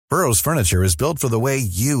Burrow's furniture is built for the way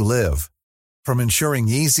you live. From ensuring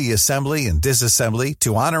easy assembly and disassembly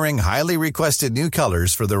to honoring highly requested new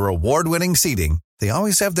colors for their award-winning seating, they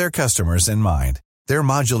always have their customers in mind. Their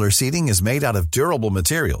modular seating is made out of durable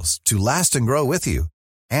materials to last and grow with you.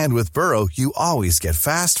 And with Burrow, you always get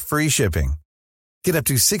fast, free shipping. Get up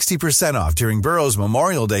to 60% off during Burrow's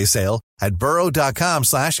Memorial Day sale at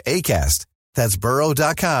burrow.com/ACAST. That's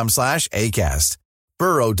burrow.com/ACAST.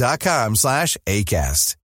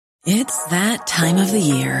 burrow.com/ACAST. It's that time of the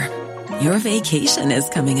year. Your vacation is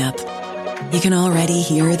coming up. You can already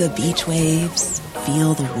hear the beach waves,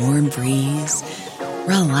 feel the warm breeze,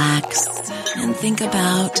 relax, and think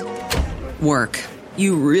about work.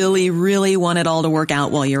 You really, really want it all to work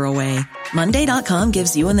out while you're away. Monday.com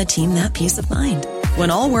gives you and the team that peace of mind.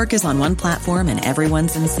 When all work is on one platform and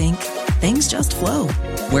everyone's in sync, things just flow.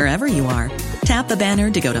 Wherever you are, tap the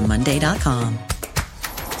banner to go to Monday.com.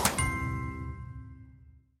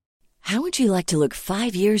 How would you like to look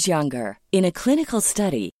 5 years younger? In a clinical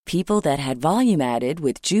study, people that had volume added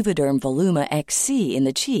with Juvederm Voluma XC in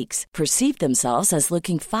the cheeks perceived themselves as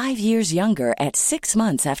looking 5 years younger at 6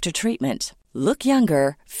 months after treatment. Look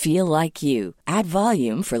younger, feel like you. Add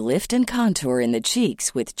volume for lift and contour in the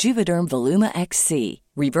cheeks with Juvederm Voluma XC.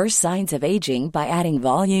 Reverse signs of aging by adding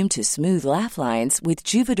volume to smooth laugh lines with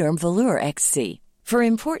Juvederm Volure XC. For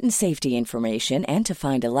important safety information and to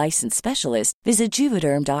find a licensed specialist, visit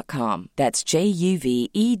Juvederm.com. That's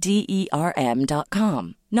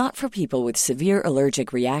JUVEDERM.com. Not for people with severe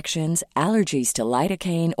allergic reactions, allergies to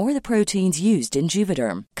lidocaine, or the proteins used in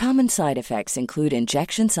Juvederm. Common side effects include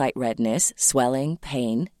injection site redness, swelling,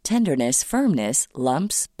 pain, tenderness, firmness,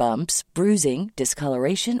 lumps, bumps, bruising,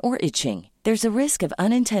 discoloration, or itching. There's a risk of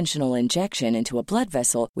unintentional injection into a blood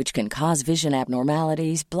vessel, which can cause vision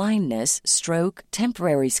abnormalities, blindness, stroke,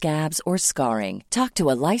 temporary scabs, or scarring. Talk to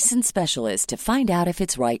a licensed specialist to find out if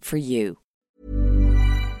it's right for you.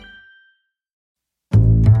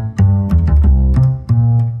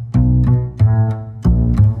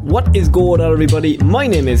 What is going on, everybody? My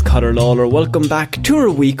name is Conor Lawler. Welcome back to our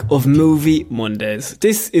week of Movie Mondays.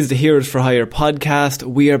 This is the Heroes for Hire podcast.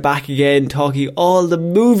 We are back again talking all the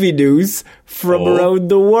movie news from around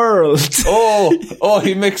the world.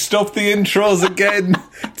 He mixed up the intros again.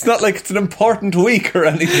 It's not like it's an important week or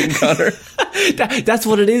anything, Conor. That's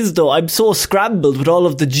what it is, though. I'm so scrambled with all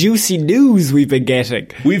of the juicy news we've been getting.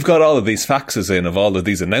 We've got all of these faxes in of all of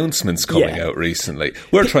these announcements coming out recently.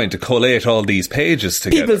 We're trying to collate all these pages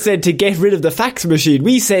together. People said to get rid of the fax machine.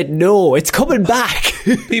 We said no, it's coming back.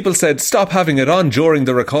 People said stop having it on during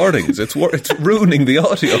the recordings. It's ruining the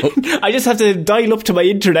audio. I just have to dial up to my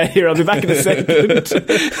internet here. I'll be back in a second.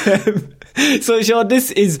 So, Sean, this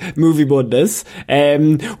is Movie Mondays.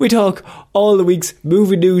 We talk all the week's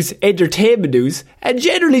movie news, entertainment news, and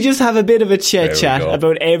generally just have a bit of a chat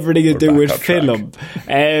about everything to do with film.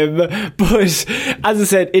 But as I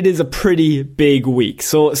said, it is a pretty big week.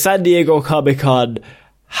 So San Diego Comic-Con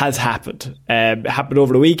has happened. It happened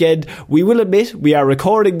over the weekend. We will admit we are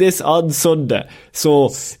recording this on Sunday. So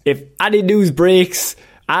if any news breaks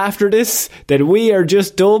after this, then we are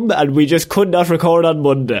just dumb and we just could not record on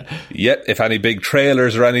Monday. Yet, if any big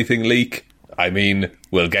trailers or anything leak, I mean,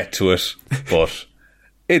 we'll get to it, but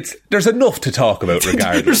there's enough to talk about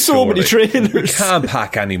regardless. There's so many trailers. We can't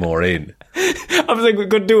pack any more in. I was like, we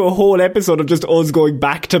could do a whole episode of just us going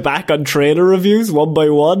back to back on trailer reviews one by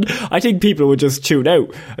one. I think people would just tune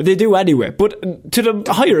out. They do anyway, but to the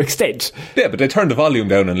higher extent. Yeah, but they turn the volume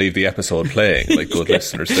down and leave the episode playing like good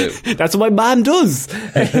listeners do. That's what my mum does.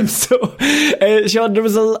 Sean, there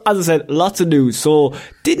was, as I said, lots of news, so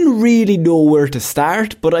didn't really know where to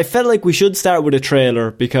start, but I felt like we should start with a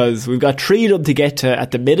trailer because we've got 3 of them to get to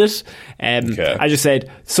at the minute. Okay. I just said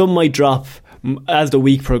some might drop as the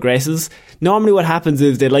week progresses. Normally what happens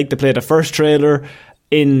is they like to play the first trailer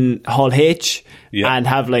in Hall H and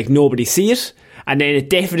have like nobody see it, and then it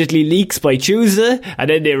definitely leaks by Tuesday,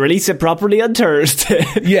 and then they release it properly on Thursday.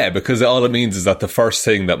 Yeah, because all it means is that the first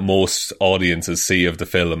thing that most audiences see of the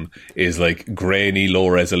film is like grainy, low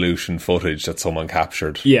resolution footage that someone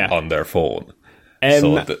captured on their phone.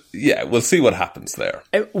 We'll see what happens there.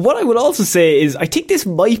 What I would also say is I think this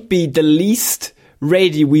might be the least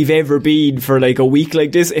ready we've ever been for like a week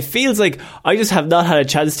like this. It feels like I just have not had a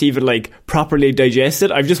chance to even like properly digest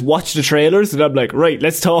it. I've just watched the trailers and I'm like, right,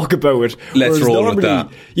 let's talk about it. Let's roll with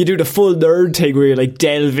that. You do the full nerd thing where you like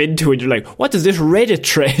delve into it. You're like, what does this Reddit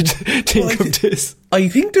thread think of this? I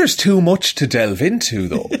think there's too much to delve into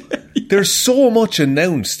though. There's so much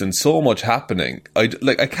announced and so much happening. I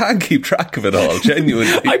can't keep track of it all,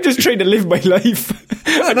 genuinely. I'm just trying to live my life.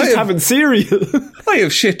 I'm just having cereal. I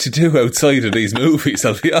have shit to do outside of these movies,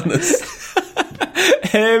 I'll be honest.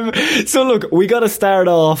 So look, we got to start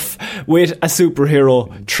off with a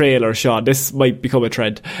superhero trailer, Sean. This might become a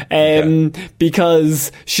trend.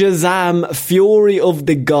 Because Shazam! Fury of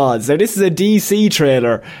the Gods. Now this is a DC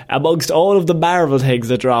trailer amongst all of the Marvel things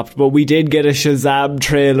that dropped, but we did get a Shazam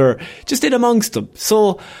trailer just in amongst them.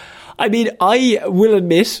 So, I mean, I will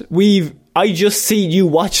admit, I just seen you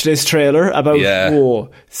watch this trailer about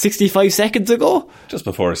 65 seconds ago. Just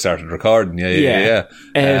before I started recording, yeah.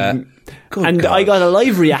 And God. I got a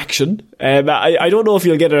live reaction. I don't know if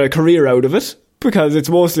you'll get a career out of it, because it's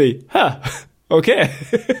mostly, okay.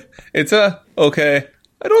 It's okay.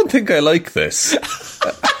 I don't think I like this.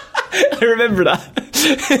 I remember that.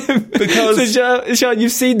 Because so, Sean,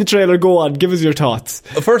 you've seen the trailer. Go on, give us your thoughts.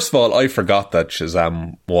 First of all, I forgot that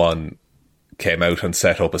Shazam 1 came out and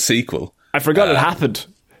set up a sequel. I forgot it happened.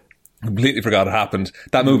 Completely forgot it happened.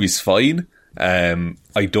 That movie's fine.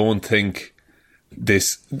 I don't think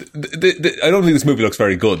this movie looks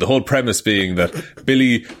very good. The whole premise being that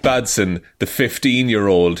Billy Batson, the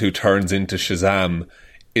 15-year-old who turns into Shazam,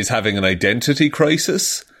 is having an identity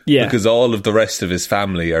crisis because all of the rest of his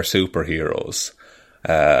family are superheroes.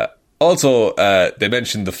 Also, they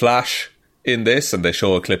mentioned The Flash in this, and they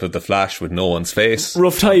show a clip of The Flash with no one's face.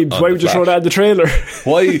 Rough times. Why would you throw that in the trailer?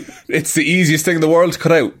 Why? It's the easiest thing in the world to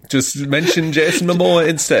cut out. Just mention Jason Momoa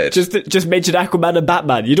instead. Just mention Aquaman and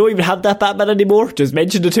Batman. You don't even have that Batman anymore. Just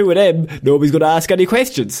mention the two of them. Nobody's going to ask any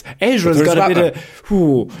questions. Ezra's got a bit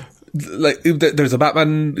of... Like, there's a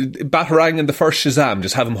Batman, Batarang in the first Shazam.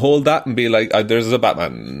 Just have him hold that and be like, there's a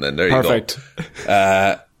Batman, and there you go. Perfect.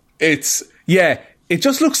 It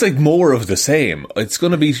just looks like more of the same. It's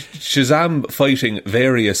going to be Shazam fighting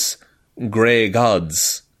various grey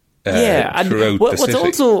gods throughout the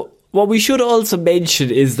city. What we should also mention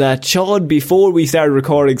is that Sean, before we started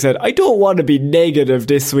recording, said, I don't want to be negative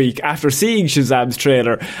this week after seeing Shazam's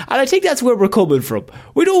trailer. And I think that's where we're coming from.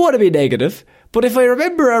 We don't want to be negative, but if I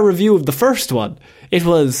remember our review of the first one, it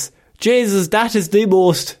was, Jesus, that is the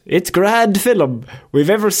most, it's grand film we've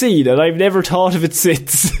ever seen, and I've never thought of it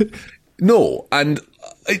since. No, and...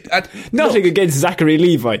 Nothing against Zachary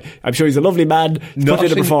Levi. I'm sure he's a lovely man. Put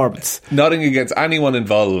in a performance. Nothing against anyone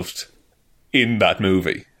involved in that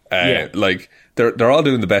movie. Like, they're all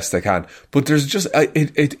doing the best they can. But there's just...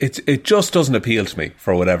 It just doesn't appeal to me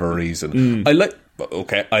for whatever reason. I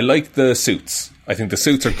like the suits. I think the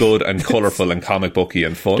suits are good and colourful and comic booky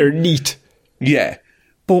and fun. They're neat. Yeah.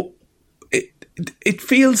 But it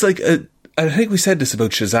feels like... I think we said this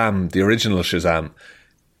about Shazam, the original Shazam,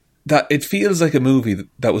 that it feels like a movie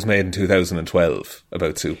that was made in 2012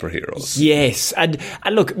 about superheroes. Yes, and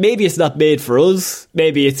look, maybe it's not made for us.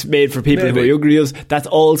 Maybe it's made for people who are younger than us. That's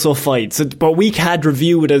also fine. So, but we can't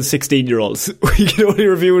review it as 16-year-olds. We can only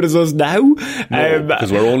review it as us now. No,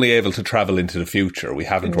 because we're only able to travel into the future. We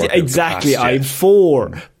haven't worked exactly. Out the past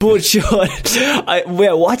I'm 4, but Sean,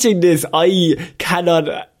 watching this, I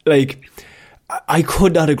cannot I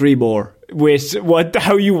could not agree more with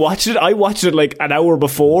how you watched it. I watched it like an hour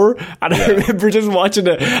before, and I remember just watching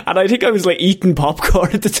it, and I think I was like eating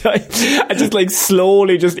popcorn at the time, and just like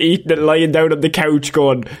slowly just eating it, lying down on the couch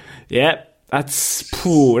going, that's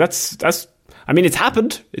I mean, it's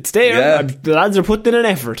happened. It's there. Yeah. The lads are putting in an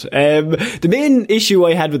effort. The main issue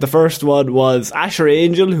I had with the first one was Asher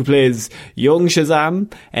Angel, who plays young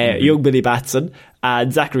Shazam, young Billy Batson,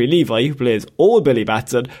 and Zachary Levi, who plays old Billy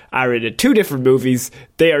Batson, are in 2 different movies.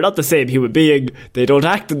 They are not the same human being. They don't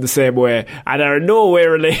act in the same way, and are in no way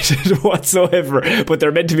related whatsoever, but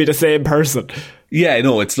they're meant to be the same person. Yeah,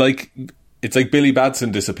 no, it's like Billy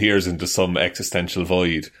Batson disappears into some existential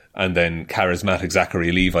void, and then charismatic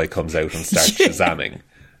Zachary Levi comes out and starts Shazamming.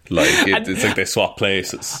 Like, it's like they swap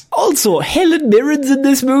places. Also, Helen Mirren's in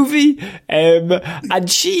this movie, and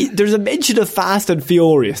there's a mention of Fast and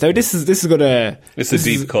Furious. Now, this is gonna... It's a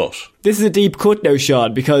deep cut. This is a deep cut now,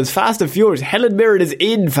 Sean, because Fast and Furious, Helen Mirren is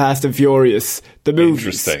in Fast and Furious, the movies.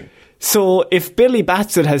 Interesting. So, if Billy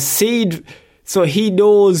Batson has seen... So, he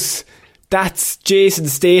knows... That's Jason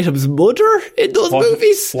Statham's mother in those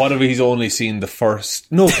movies? What if he's only seen the first...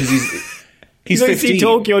 No, because he's 15. Seen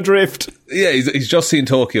Tokyo Drift. Yeah, he's just seen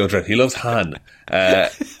Tokyo Drift. He loves Han.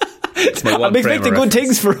 It's my one I'm expecting good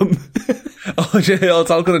things for him.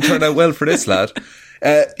 It's all going to turn out well for this lad.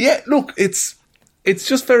 Look, it's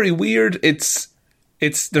just very weird. It's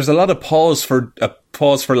there's a lot of pause for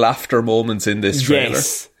laughter moments in this trailer.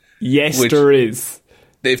 Yes, there is.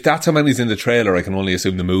 if that's how many's in the trailer, I can only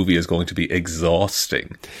assume the movie is going to be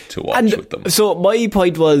exhausting to watch with them. So my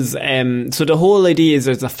point was, so the whole idea is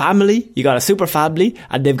there's a family, you got a super family,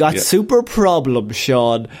 and they've got super problems,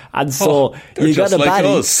 Sean. And so you got a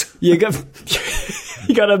baddie. You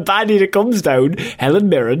got a baddie that comes down, Helen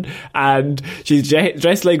Mirren, and she's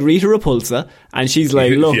dressed like Rita Repulsa, and she's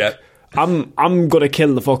like, look, I'm gonna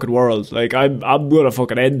kill the fucking world. Like, I'm gonna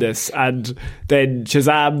fucking end this. And then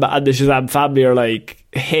Shazam and the Shazam family are like,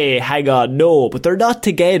 hey, hang on, no. But they're not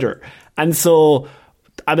together. And so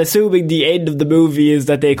I'm assuming the end of the movie is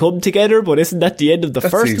that they come together, but isn't that the end of the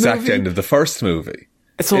first movie? That's the exact end of the first movie.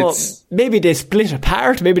 So maybe they split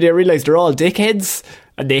apart. Maybe they realise they're all dickheads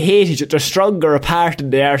and they hate each other. They're stronger apart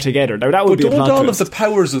than they are together. Now that would be a plot twist. Don't all of the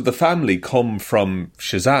powers of the family come from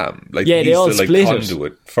Shazam? Like, yeah, they all split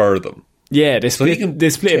conduit for them. Yeah, they split it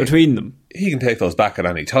between them. He can take those back at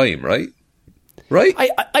any time, right? Right?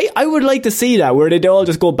 I would like to see that, where they all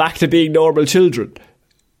just go back to being normal children.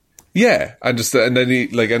 Yeah, and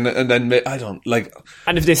then I don't like.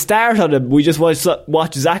 And if they start on him, we just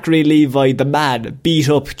watch Zachary Levi, the man, beat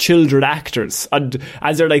up children actors, and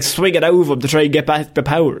as they're like swinging over him to try and get back the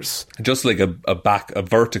powers. Just like a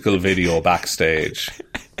vertical video backstage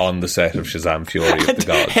on the set of Shazam: Fury of the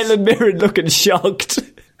Gods. Helen Mirren looking shocked.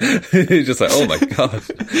 He's just like, oh my god,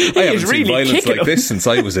 I haven't seen violence like this since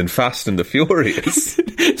I was in Fast and the Furious.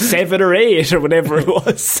 7 or 8 or whatever it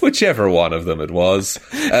was. Whichever one of them it was.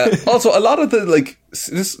 Also, a lot of the, like,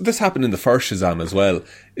 this happened in the first Shazam as well,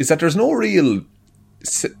 is that there's no real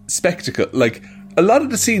spectacle. Like, a lot of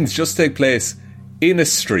the scenes just take place in a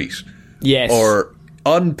street. Yes. Or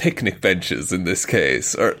on picnic benches in this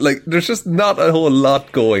case, or like there's just not a whole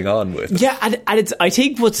lot going on with it. Yeah, and it's, I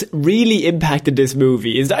think what's really impacted this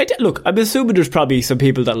movie is that, look, I'm assuming there's probably some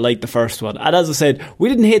people that like the first one, and as I said, we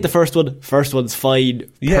didn't hate the first one's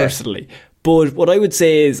fine personally, but what I would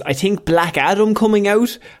say is I think Black Adam coming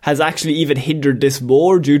out has actually even hindered this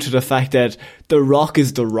more, due to the fact that The Rock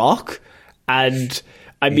is The Rock, and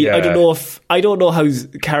I mean, I don't know how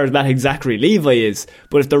charismatic Zachary Levi is,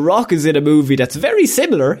 but if The Rock is in a movie that's very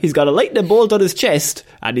similar, he's got a lightning bolt on his chest,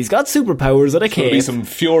 and he's got superpowers and a cape. There'll be some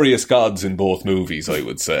furious gods in both movies, I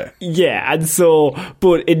would say. Yeah, and so,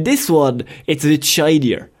 but in this one, it's a bit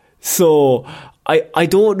shinier. So, I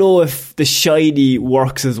don't know if the shiny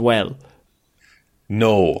works as well.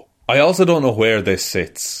 No. I also don't know where this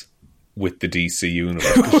sits with the DC universe.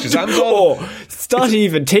 Start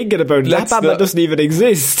even thinking about that. Batman doesn't even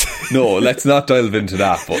exist. No, let's not delve into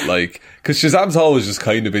that. But like, because Shazam's always just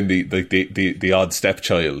kind of been the odd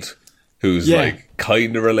stepchild who's like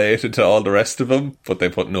kind of related to all the rest of them, but they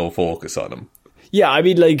put no focus on him. Yeah, I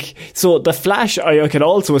mean, like, so the Flash, I can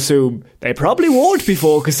also assume they probably won't be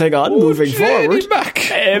focusing on moving forward.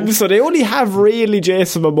 So they only have really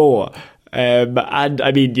Jason Momoa. And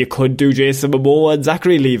I mean, you could do Jason Momoa and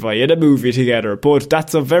Zachary Levi in a movie together, but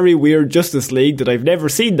that's a very weird Justice League that I've never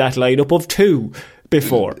seen that lineup of 2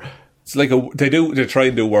 before. It's like they try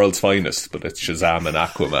and do World's Finest, but it's Shazam and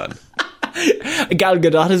Aquaman. Gal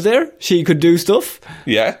Gadot is there. She could do stuff.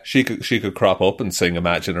 Yeah, she could crop up and sing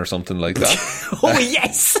Imagine or something like that. Oh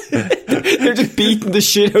yes, they're just beating the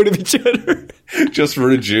shit out of each other. Just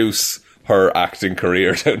reduce her acting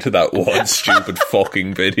career down to that one stupid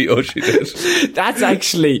fucking video she did. That's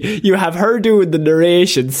actually, you have her doing the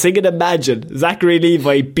narration, singing Imagine, Zachary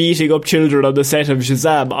Levi beating up children on the set of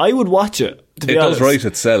Shazam. I would watch it. It does write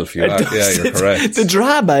itself. You're correct. The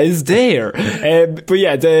drama is there. But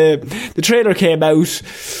yeah, the trailer came out.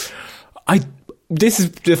 This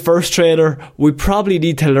is the first trailer. We probably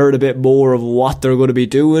need to learn a bit more of what they're going to be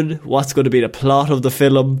doing, what's going to be the plot of the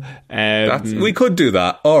film. We could do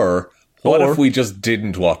that, or what if we just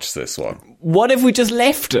didn't watch this one? What if we just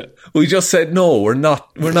left it? We just said, no, we're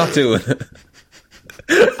not doing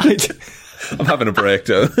it. I'm having a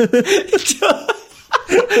breakdown.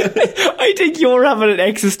 I think you're having an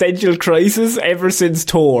existential crisis ever since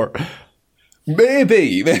Thor.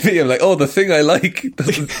 Maybe I'm like, oh, the thing I like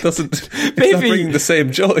doesn't it's not bringing the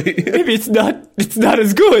same joy. Maybe it's not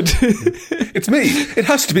as good. It's me. It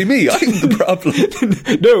has to be me. I'm the problem.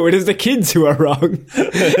 No, it is the kids who are wrong.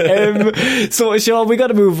 So, Sean, we got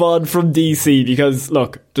to move on from DC because,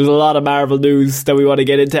 look, there's a lot of Marvel news that we want to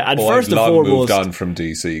get into. And first and foremost, moved on from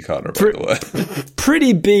DC, Connor, by the way.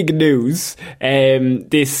 Pretty big news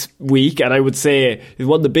this week, and I would say is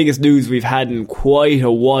one of the biggest news we've had in quite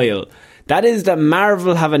a while. That is that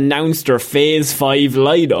Marvel have announced their Phase 5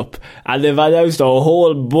 lineup, and they've announced a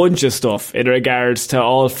whole bunch of stuff in regards to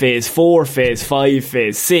all Phase 4, Phase 5,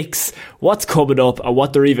 Phase 6, what's coming up, and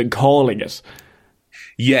what they're even calling it.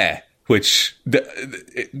 Yeah, which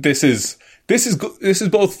this is this is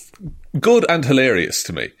both good and hilarious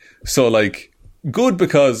to me. So, like, good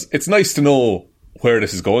because it's nice to know where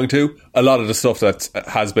this is going to. A lot of the stuff that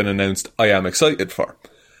has been announced, I am excited for.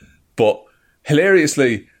 But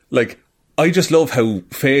hilariously, like, I just love how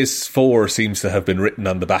Phase 4 seems to have been written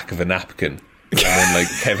on the back of a napkin. And then, like,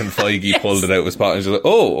 Kevin Feige pulled it out of his pocket and was like,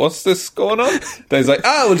 oh, what's this going on? Then he's like,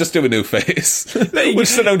 we'll just do a new phase. We'll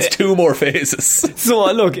just announce 2 more phases.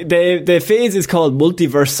 So, look, the phase is called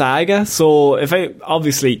Multiverse Saga. So,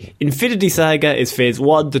 obviously, Infinity Saga is phase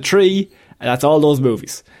 1 to 3, and that's all those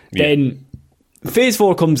movies. Yeah. Then Phase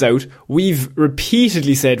 4 comes out. We've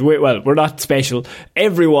repeatedly said, we're not special.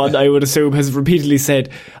 Everyone, I would assume, has repeatedly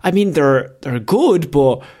said, I mean, they're good,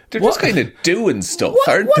 but they're just kind of doing stuff,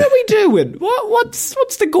 aren't they? What are we doing?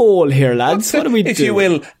 What's the goal here, lads? What are we doing? If you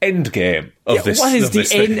will, end game of this. What is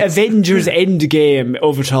the Avengers end game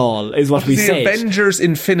of it all, is what we say. The Avengers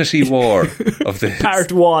Infinity War of this.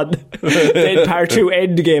 Part 1. Then Part 2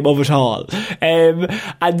 end game of it all.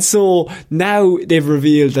 And so now they've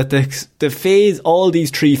revealed that the phase, all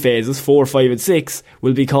these 3 phases, 4, 5 and 6,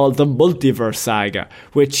 will be called the Multiverse Saga,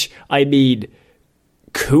 which, I mean,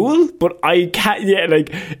 cool, but I can't. Yeah,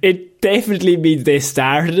 like, it definitely means they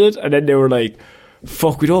started it, and then they were like,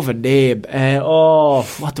 "Fuck, we don't have a name."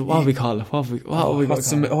 What do we call it? What's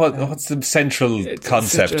the central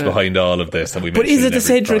concept behind all of this? That we but is it the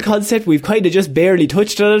central concept? We've kind of just barely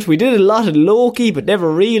touched on it. We did a lot in Loki, but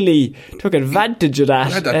never really took advantage of that.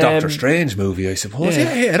 We had that Doctor Strange movie, I suppose.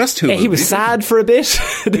 Yeah, that's 2 movies. He was sad for a bit.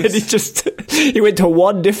 Then he went to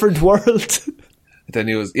one different world. Then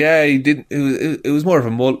he didn't. It was more of a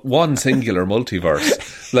one singular multiverse.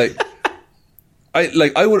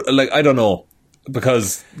 I don't know,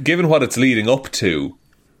 because given what it's leading up to,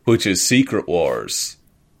 which is Secret Wars,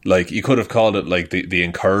 like, you could have called it like the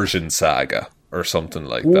Incursion Saga or something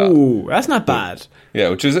like that. Ooh, that's not bad.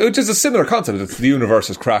 Yeah, which is a similar concept. It's the universe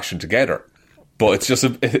is crashing together, but it's just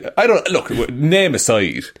name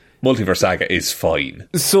aside, Multiverse Saga is fine.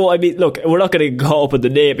 So, I mean, look, we're not going to go up on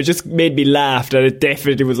the name. It just made me laugh that it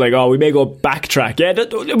definitely was like, we may go backtrack. Yeah,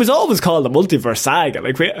 it was always called the Multiverse Saga.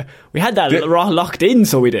 Like, we had that locked in,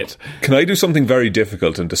 so we did. Can I do something very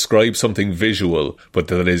difficult and describe something visual, but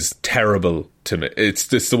that is terrible to me? It's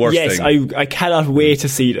the worst thing. Yes, I cannot wait to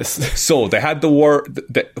see this. So, they had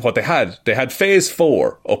they had Phase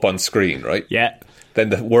 4 up on screen, right? Yeah.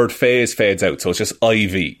 Then the word phase fades out, so it's just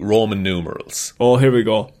IV, Roman numerals. Oh, here we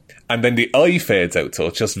go. And then the I fades out, so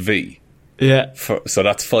it's just V. Yeah. So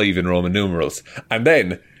that's 5 in Roman numerals. And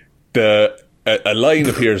then a line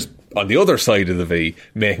appears on the other side of the V,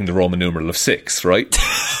 making the Roman numeral of 6, right?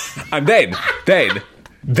 And then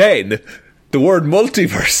the word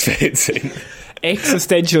multiverse fades in.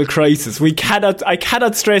 Existential crisis. I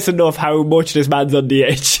cannot stress enough how much this man's on the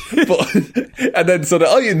edge. And then, so the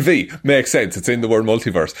I and V makes sense. It's in the word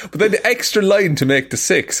multiverse. But then the extra line to make the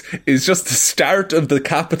 6 is just the start of the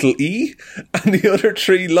capital E, and the other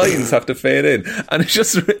 3 lines have to fade in. And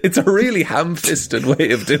it's a really ham-fisted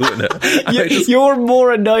way of doing it. You're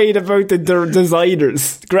more annoyed about the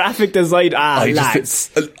designers, graphic design. Lads.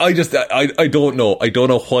 I don't know. I don't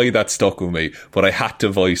know why that stuck with me, but I had to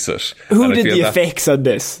voice it. Who did the effects on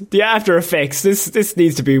this? The After Effects. This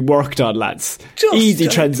needs to be worked on, lads. Easy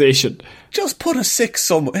transition. Just put a 6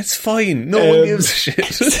 somewhere. It's fine. No one gives a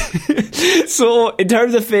shit. So, in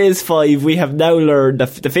terms of Phase 5, we have now learned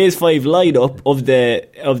that the Phase 5 lineup of the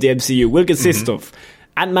MCU will consist of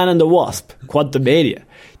Ant-Man and the Wasp, Quantumania,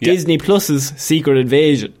 Disney Plus's Secret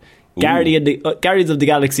Invasion, Guardians of the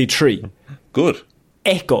Galaxy 3. Good.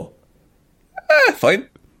 Echo. Fine.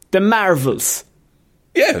 The Marvels.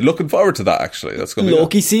 Yeah, looking forward to that, actually. That's going to be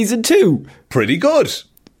Loki Season 2. Pretty good.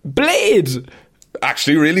 Blade.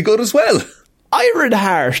 Actually really good as well.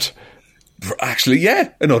 Ironheart. Actually, yeah,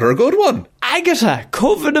 another good one. Agatha,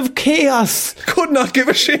 Coven of Chaos. Could not give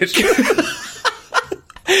a shit.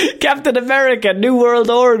 Captain America, New World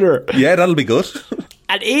Order. Yeah, that'll be good.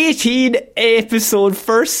 An 18-episode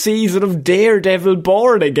first season of Daredevil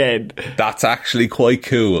Born Again. That's actually quite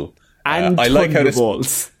cool. And I like how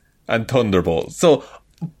this... And Thunderbolts. So,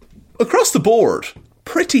 across the board,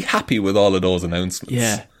 pretty happy with all of those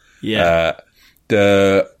announcements. Yeah.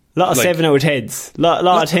 A lot of 7 out of 10s.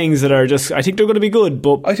 Lot of things that are just, I think they're going to be good,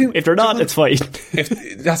 but if they're not, it's fine.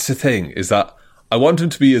 That's the thing, is that I want them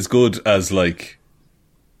to be as good as, like,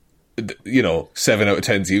 7 out of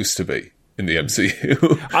 10s used to be in the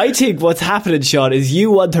MCU. I think what's happening, Sean, is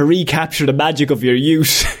you want to recapture the magic of your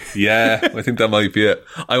youth. Yeah, I think that might be it.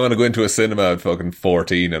 I want to go into a cinema at fucking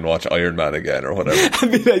 14 and watch Iron Man again or whatever. I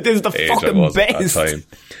mean, like, this is the fucking best. At that time.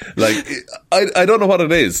 Like, I don't know what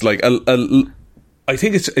it is. Like, I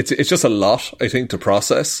think it's just a lot, I think, to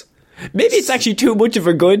process. Maybe it's actually too much of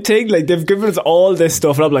a good thing. Like, they've given us all this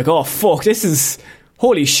stuff, and I'm like, oh, fuck, this is...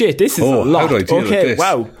 Holy shit, this is a lot. How do I deal with this?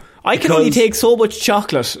 Wow. I can only take so much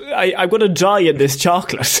chocolate. I'm going to die in this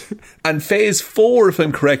chocolate. And Phase 4, if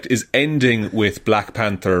I'm correct, is ending with Black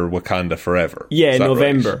Panther Wakanda Forever. Yeah,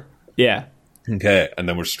 November. Right? Yeah. Okay, and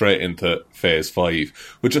then we're straight into Phase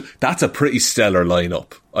 5, which that's a pretty stellar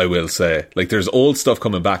lineup, I will say. Like, there's old stuff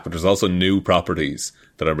coming back, but there's also new properties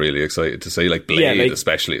that I'm really excited to see. Like Blade,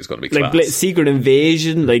 especially, is going to be class. Like Secret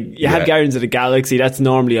Invasion, like you have Guardians of the Galaxy, that's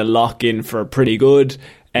normally a lock-in for pretty good.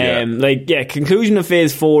 Conclusion of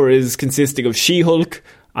Phase 4 is consisting of She-Hulk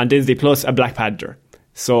on Disney Plus and Black Panther.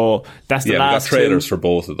 So that's the last. We got trailers for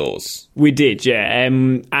both of those. We did, yeah.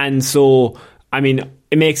 And so, I mean,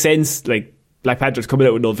 it makes sense. Like, Black Panther's coming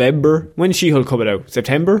out in November. When's She-Hulk coming out?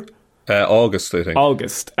 September? August, I think.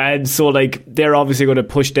 August. And so, like, they're obviously going to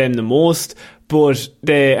push them the most. But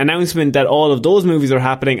the announcement that all of those movies are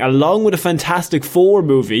happening, along with a Fantastic Four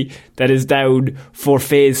movie that is down for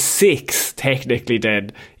Phase 6, technically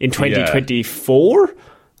then, in 2024,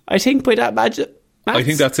 I think, by that magic. I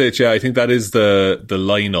think that's it, yeah. I think that is the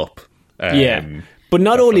lineup. But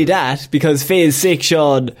not only that, because Phase 6,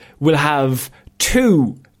 Sean, will have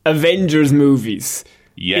 2 Avengers movies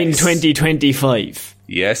in 2025.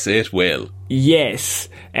 Yes, it will. Yes.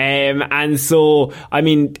 And so, I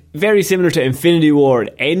mean, very similar to Infinity War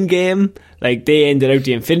and Endgame. Like, they ended out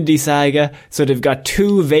the Infinity Saga. So they've got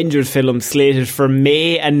 2 Avengers films slated for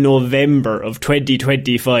May and November of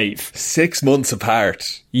 2025. 6 months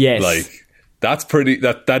apart. Yes. Like, that's pretty,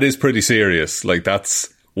 that is pretty serious. Like, that's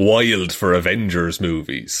wild for Avengers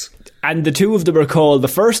movies. And the 2 of them are called, the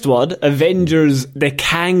first one, Avengers The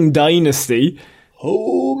Kang Dynasty.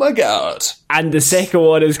 Oh my god. And the second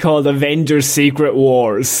one is called Avengers Secret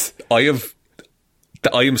Wars. I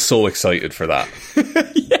am so excited for that.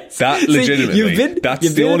 Yes. That legitimately,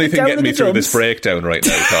 that's the only thing getting me through this breakdown right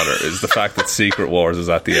now, Connor, is the fact that Secret Wars is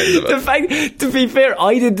at the end of it. The fact, to be fair,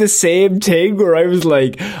 I did the same thing where I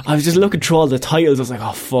was just looking through all the titles. I was like,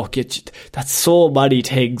 oh fuck it, that's so many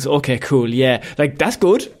things. Okay, cool, yeah. Like, that's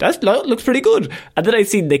good. That looks pretty good. And then I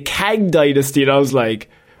seen the Kang Dynasty and I was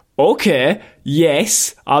like, okay,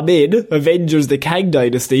 yes, I'm in. Avengers The Kang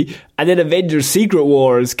Dynasty. And then Avengers Secret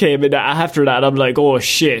Wars came in after that. I'm like, oh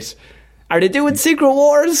shit. Are they doing Secret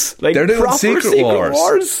Wars? Like, they're doing proper Secret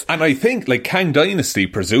Wars? And I think, like, Kang Dynasty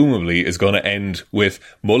presumably is going to end with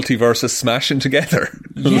multiverses smashing together.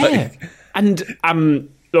 Yeah. And,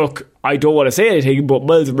 look, I don't want to say anything, but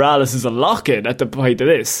Miles Morales is a lock-in at the point of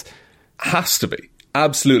this. Has to be.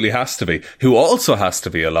 Absolutely has to be. Who also has to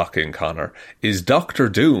be a lock-in, Connor, is Doctor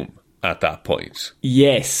Doom at that point.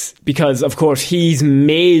 Yes, because, of course, he's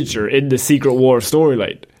major in the Secret War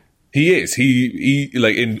storyline. He is. He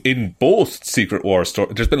like, in both Secret War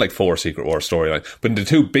stories, there's been like 4 Secret War storylines, but in the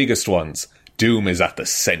 2 biggest ones, Doom is at the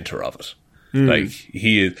centre of it. Like,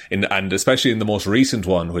 he is, and especially in the most recent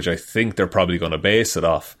one, which I think they're probably going to base it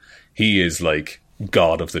off, he is like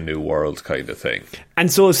God of the New World kind of thing. And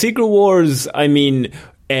so Secret Wars, I mean,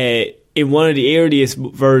 in one of the earliest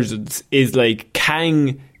versions is like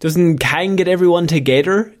doesn't Kang get everyone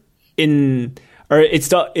together it's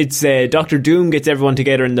Doctor Doom gets everyone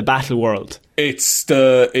together in the battle world. It's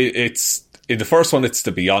in the first one, it's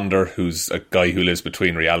the Beyonder, who's a guy who lives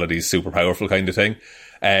between realities, super powerful kind of thing.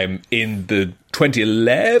 In the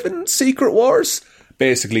 2011 Secret Wars,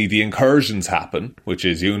 basically the incursions happen, which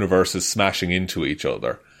is universes smashing into each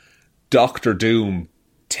other. Doctor Doom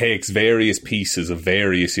takes various pieces of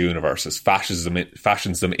various universes, fashions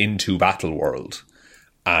them into Battleworld,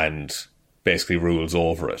 and basically rules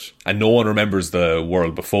over it. And no one remembers the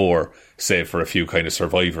world before, save for a few kind of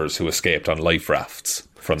survivors who escaped on life rafts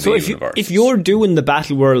from the universe. If you're doing the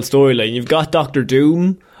Battleworld storyline, you've got Doctor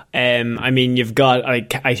Doom. I mean, you've got,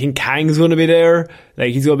 I think Kang's going to be there.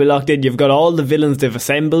 Like, he's going to be locked in. You've got all the villains they've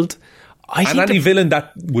assembled. And any villain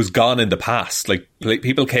that was gone in the past, like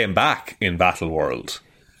people came back in Battleworld.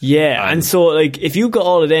 Yeah, and so, like, if you've got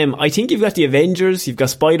all of them, I think you've got the Avengers, you've got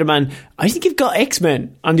Spider-Man, I think you've got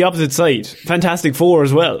X-Men on the opposite side. Fantastic Four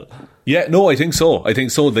as well. Yeah, no, I think so.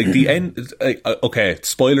 Like, the end... okay,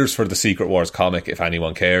 spoilers for the Secret Wars comic, if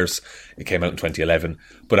anyone cares. It came out in 2011.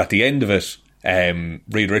 But at the end of it,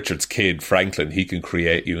 Reed Richards' kid, Franklin, he can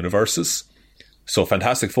create universes. So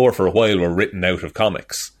Fantastic Four, for a while, were written out of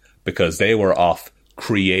comics because they were off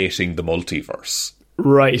creating the multiverse.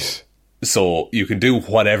 Right. So you can do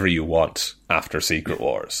whatever you want after Secret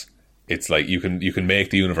Wars. It's like you can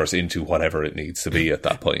make the universe into whatever it needs to be at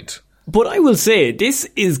that point. But I will say, this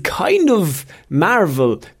is kind of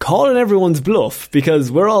Marvel calling everyone's bluff,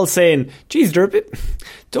 because we're all saying, geez, they're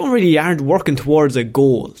aren't working towards a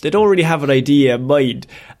goal. They don't really have an idea in mind.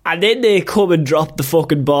 And then they come and drop the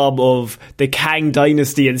fucking bomb of the Kang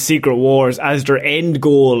Dynasty and Secret Wars as their end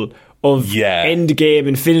goal of Endgame,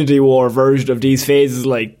 Infinity War version of these phases.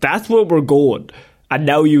 Like, that's what we're going. And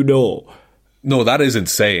now you know. No, that is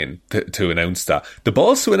insane to announce that. The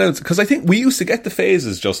balls to announce, because I think we used to get the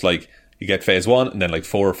phases just like, you get phase 1 and then like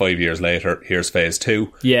 4 or 5 years later, here's phase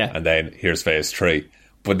 2. Yeah. And then here's phase 3.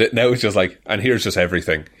 But now it's just like, and here's just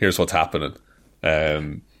everything. Here's what's happening.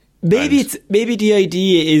 Maybe the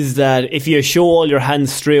idea is that if you show all your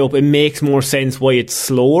hands straight up, it makes more sense why it's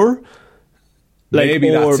slower. Like,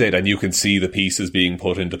 maybe that's it, and you can see the pieces being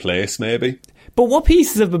put into place, maybe. But what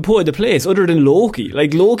pieces have been put into place other than Loki?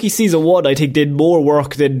 Like, Loki season 1, I think, did more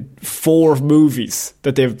work than 4 movies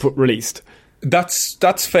that they've released.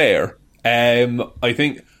 That's fair. I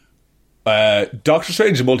think Doctor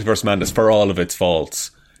Strange and Multiverse Madness, for all of its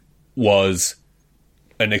faults, was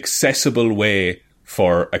an accessible way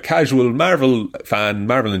for a casual Marvel fan,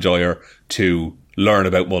 Marvel enjoyer, to learn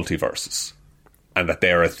about multiverses. And that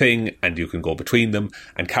they're a thing, and you can go between them,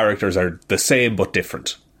 and characters are the same but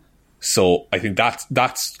different. So I think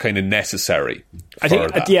that's kind of necessary.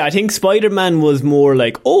 I think Spider-Man was more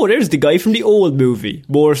like, oh, there's the guy from the old movie,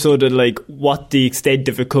 more so than like what the extent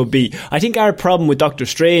of it could be. I think our problem with Doctor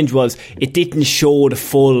Strange was it didn't show the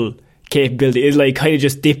full capability. It like kind of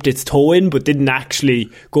just dipped its toe in, but didn't actually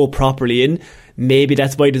go properly in. Maybe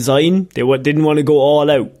that's by design. They didn't want to go all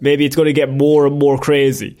out. Maybe it's going to get more and more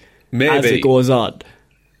crazy as it goes on.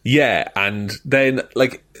 Yeah, and then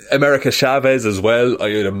like America Chavez as well,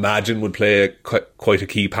 I would imagine would play quite a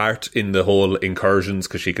key part in the whole incursions,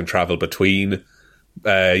 because she can travel between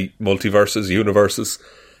multiverses, universes.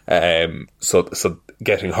 So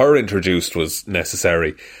getting her introduced was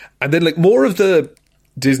necessary. And then like more of the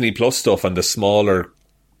Disney Plus stuff and the smaller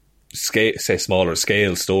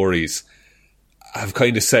scale stories have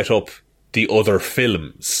kind of set up the other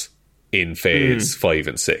films in phase 5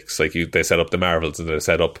 and 6. Like they set up the Marvels, and they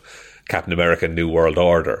set up Captain America New World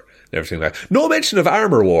Order and everything like that. No mention of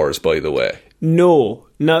Armor Wars, by the way. No,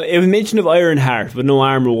 it was mention of Ironheart, but no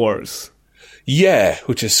Armor Wars. Yeah,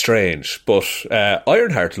 which is strange. But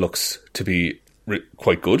Ironheart looks to be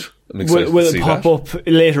quite good. I'm excited to see that. Will it pop up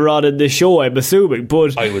later on in the show, I'm assuming?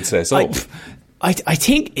 But I would say so. I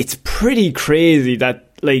think it's pretty crazy that,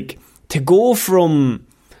 like, to go from,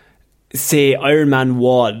 say, Iron Man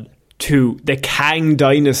 1 to the Kang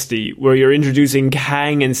Dynasty, where you're introducing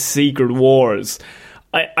Kang and Secret Wars.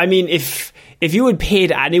 I mean, if you had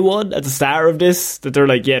paid anyone at the start of this that they're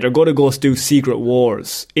like, yeah, they're going to go do Secret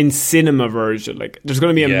Wars in cinema version, like there's going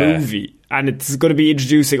to be a movie and it's going to be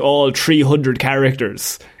introducing all 300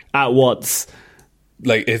 characters at once.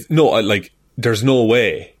 Like, there's no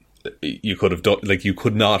way you could have done, like, you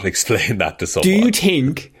could not explain that to someone. Do you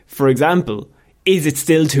think, for example, is it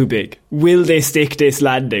still too big? Will they stick this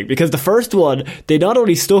landing? Because the first one, they not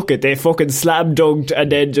only stuck it, they fucking slam dunked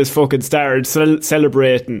and then just fucking started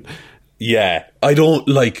celebrating. Yeah, I don't,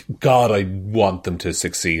 like, God, I want them to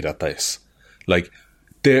succeed at this. Like,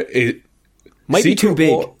 it might be too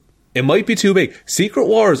big. It might be too big. Secret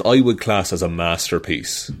Wars, I would class as a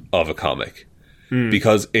masterpiece of a comic.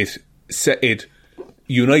 Because it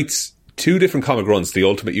unites two different comic runs, the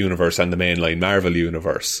Ultimate Universe and the mainline Marvel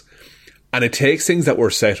Universe. And it takes things that were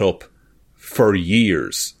set up for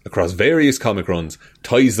years across various comic runs,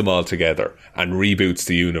 ties them all together, and reboots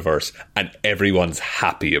the universe, and everyone's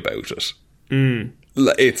happy about it.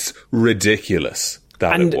 It's ridiculous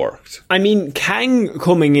that it worked. I mean, Kang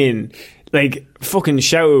coming in, like, fucking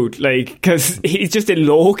shout, like, because he's just in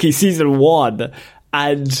Loki season 1,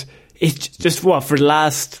 and it's just, for the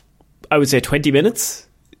last, I would say, 20 minutes?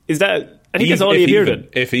 Is that, I think that's all he appeared in.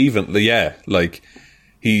 If even, yeah, like,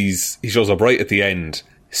 he shows up right at the end,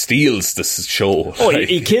 steals the show. Oh,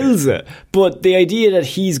 he kills it. But the idea that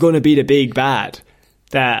he's going to be the big bad,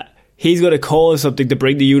 that he's going to cause something to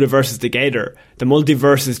bring the universes together, the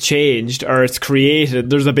multiverse is changed or it's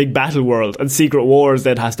created, there's a big battle world, and Secret Wars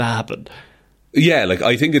then has to happen. Yeah, like,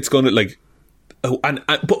 I think it's going to, like,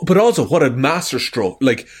 but also what a masterstroke,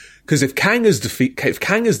 like, because if Kang is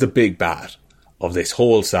the big bad of this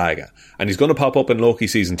whole saga, and he's going to pop up in Loki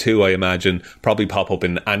season 2, I imagine, probably pop up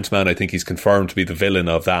in Ant-Man. I think he's confirmed to be the villain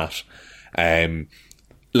of that.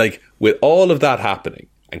 Like, with all of that happening,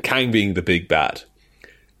 and Kang being the big bad,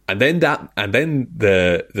 and then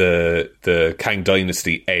the Kang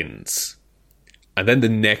Dynasty ends, and then the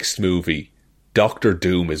next movie, Doctor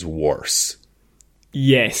Doom is worse.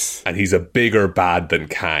 Yes. And he's a bigger bad than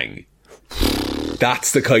Kang.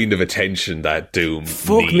 that's the kind of attention that Doom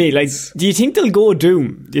Fuck needs. me, like, do you think they'll go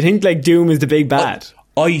Doom? Do you think, like, Doom is the big bad?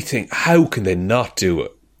 I think, how can they not do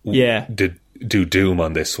it? Yeah. Do Doom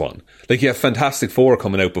on this one. Like, you have Fantastic Four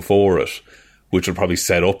coming out before it, which will probably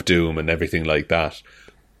set up Doom and everything like that.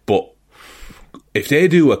 But if they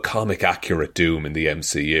do a comic accurate Doom in the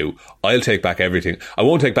MCU, I'll take back everything. I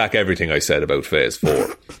won't take back everything I said about Phase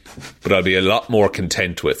 4, but I'll be a lot more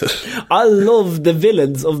content with it. I love the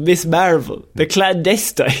villains of Miss Marvel, the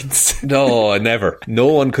clandestines. No, never. No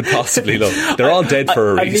one could possibly love. They're all dead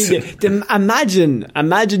for a reason.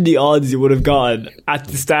 Imagine the odds you would have gotten at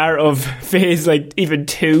the start of Phase, like, even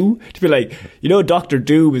 2, to be like, you know, Doctor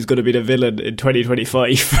Doom is going to be the villain in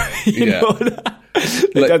 2025. you know that?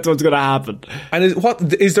 Like, that's what's going to happen. And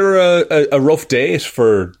is there a rough date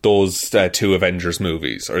for those 2 Avengers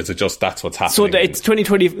movies, or is it just that's what's happening? So it's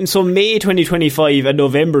 2020. So May 2025 and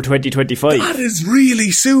November 2025. That is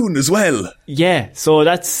really soon as well. Yeah, so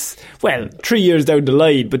that's 3 years down the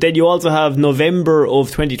line. But then you also have November of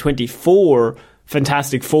 2024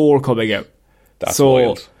 Fantastic Four coming out. That's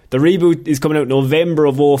wild. The reboot is coming out November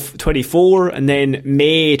of 24, and then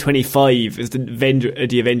May 25 is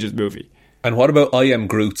the Avengers movie. And what about I Am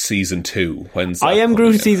Groot Season 2? When's that? I Am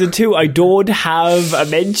Groot Season 2, I don't have a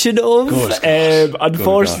mention of.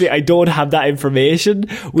 Unfortunately, I don't have that information.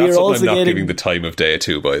 That's what I'm not giving the time of day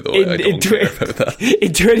to, by the way. I don't care about that.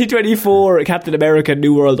 In 2024, Captain America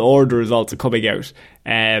New World Order is also coming out.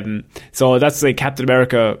 So that's like Captain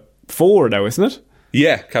America 4 now, isn't it?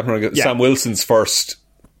 Yeah, Captain America. Yeah. Sam Wilson's first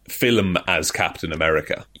film as Captain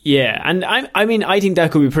America. Yeah, and I think that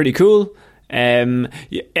could be pretty cool.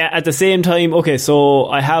 At the same time, okay, so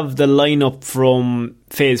I have the lineup from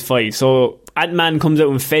Phase 5. So Ant-Man comes out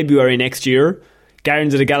in February next year.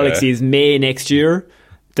 Guardians of the Galaxy is May next year.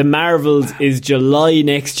 The Marvels is July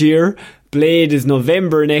next year. Blade is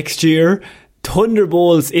November next year.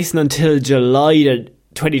 Thunderbolts isn't until July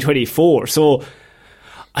 2024. So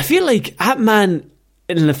I feel like Ant-Man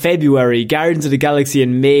in February, Guardians of the Galaxy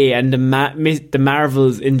in May, and the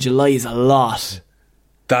Marvels in July is a lot.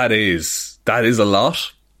 That is a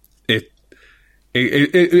lot.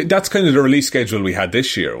 That's kind of the release schedule we had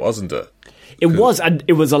this year, wasn't it? It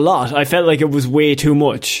was a lot. I felt like it was way too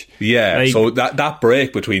much. Yeah, like, so that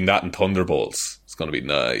break between that and Thunderbolts is going to be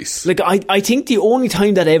nice. Like, I think the only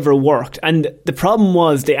time that ever worked, and the problem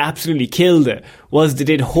was they absolutely killed it, was they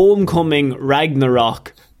did Homecoming,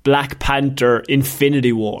 Ragnarok, Black Panther,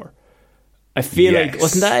 Infinity War. I feel like,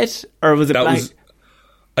 wasn't that it? Or was it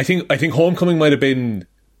I think Homecoming might have been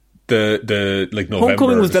the like November.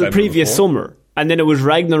 Homecoming was the previous summer, and then it was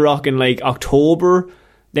Ragnarok in like October,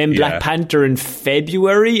 then Black Panther in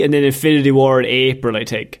February, and then Infinity War in April, I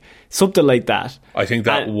think. Something like that. I think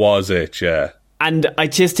that was it, yeah. And I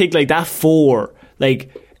just think like that 4,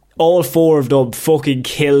 like all 4 of them fucking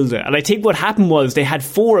killed it. And I think what happened was they had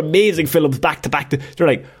 4 amazing films back to back. They're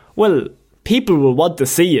like, well, people will want to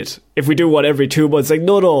see it if we do one every 2 months. Like,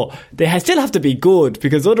 no, they still have to be good,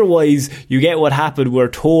 because otherwise you get what happened where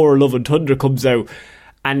Thor Love and Thunder comes out,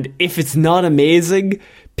 and if it's not amazing,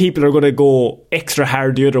 people are going to go extra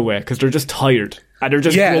hard the other way because they're just tired and they're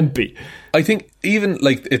just grumpy. I think even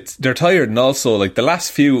like they're tired, and also like the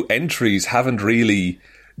last few entries haven't really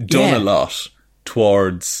done a lot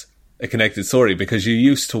towards a connected story, because you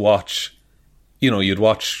used to watch, you'd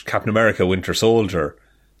watch Captain America Winter Soldier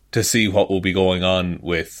to see what will be going on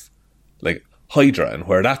with like Hydra and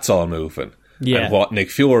where that's all moving, and what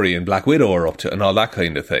Nick Fury and Black Widow are up to and all that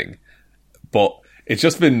kind of thing. But it's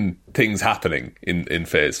just been things happening in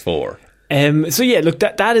Phase 4. So yeah, look,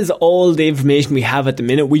 that is all the information we have at the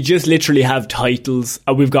minute. We just literally have titles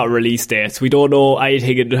and we've got release dates. We don't know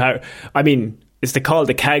anything. It's called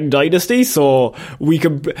the Kang Dynasty, so we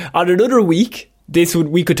could, on another week,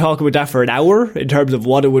 we could talk about that for an hour in terms of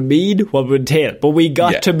what it would mean, what it would entail. But we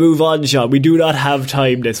got to move on, Sean. We do not have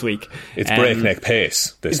time this week. It's breakneck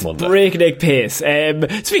pace this Monday. Breakneck pace.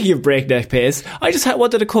 Speaking of breakneck pace, I just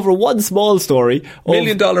wanted to cover one small story.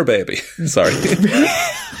 $1 Million Baby. Sorry.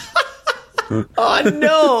 Oh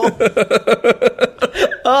no!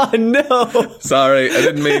 Oh no! Sorry, I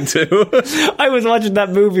didn't mean to. I was watching that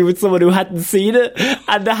movie with someone who hadn't seen it,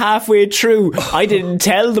 and halfway through, I didn't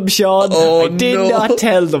tell them, Sean. I did not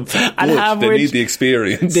tell them. And halfway, they need the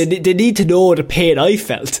experience. They need to know the pain I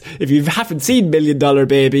felt. If you haven't seen $1 Million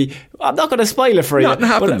Baby, I'm not going to spoil it for you. Nothing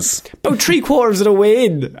happens. About 3/4 of the way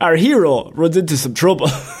in, our hero runs into some trouble.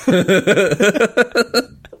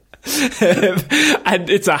 And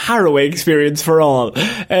it's a harrowing experience for all.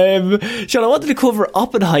 Sean, I wanted to cover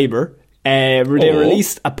Oppenheimer. They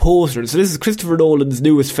released a poster. So this is Christopher Nolan's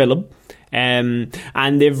newest film. And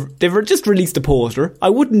they've just released a poster. I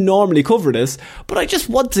wouldn't normally cover this, but I just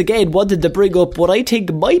once again wanted to bring up what I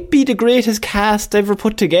think might be the greatest cast ever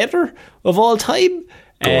put together of all time.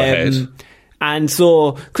 Go ahead. And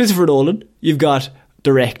so Christopher Nolan, you've got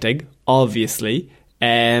directing, obviously,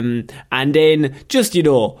 and then just, you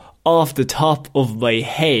know, off the top of my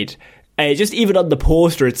head, just even on the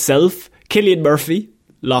poster itself, Cillian Murphy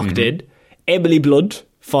locked in, Emily Blunt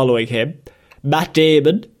following him, Matt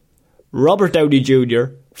Damon, Robert Downey Jr.,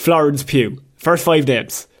 Florence Pugh. First 5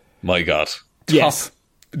 names. My God. Yes.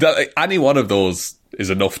 Any one of those is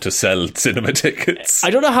enough to sell cinema tickets. I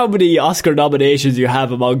don't know how many Oscar nominations you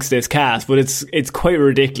have amongst this cast, but it's quite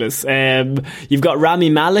ridiculous. You've got Rami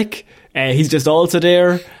Malek. He's just also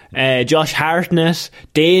there. Josh Hartnett.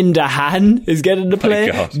 Dane DeHaan is getting to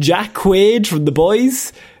play. Jack Quaid from The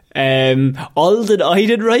Boys. Alden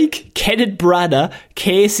Ehrenreich, Kenneth Branagh,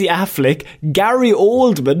 Casey Affleck, Gary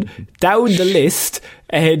Oldman, down the list,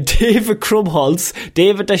 David Krumholtz,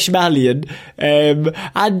 David Dashmalian,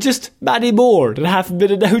 and just many more that haven't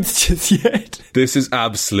been announced just yet. This is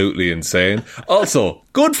absolutely insane. Also,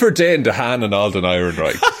 good for Dane DeHaan and Alden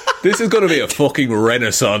Ehrenreich. This is going to be a fucking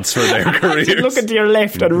renaissance for their careers. Looking to your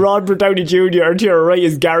left and Robert Downey Jr. and to your right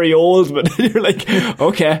is Gary Oldman. And you're like,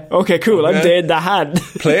 okay, cool. I'm Dane DeHaan.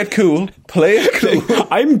 Play it cool.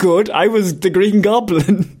 I'm good. I was the Green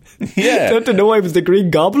Goblin. Yeah. Don't you know I was the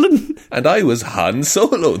Green Goblin? And I was Han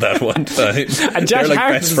Solo that one time. And Josh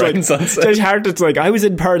Hartnett's like, I was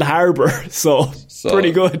in Pearl Harbor, so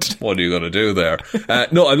pretty good. What are you going to do there?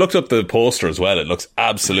 No, I looked up the poster as well. It looks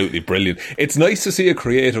absolutely brilliant. It's nice to see a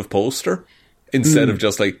creative poster instead of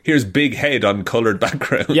just like, here's big head on coloured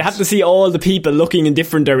background. You have to see all the people looking in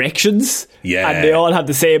different directions. Yeah. And they all have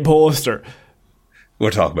the same poster. We're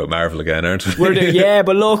talking about Marvel again, aren't we? But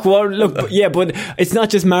it's not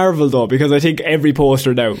just Marvel though, because I think every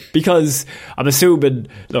poster now, because I'm assuming,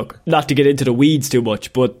 look, not to get into the weeds too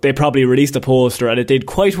much, but they probably released a poster and it did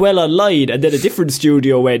quite well online, and then a different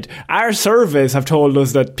studio went, our surveys have told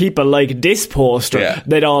us that people like this poster,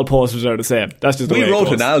 then all posters are the same. That's just the way it goes. We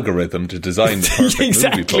wrote an algorithm to design the perfect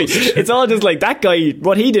movie poster. It's all just like, that guy,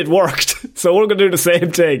 what he did worked, so we're going to do the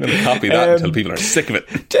same thing. I'm going to copy that until people are sick of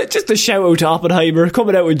it. Just a shout out to Oppenheimer,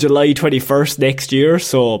 coming out on July 21st next year,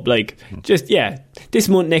 so like this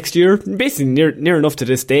month next year, basically near enough to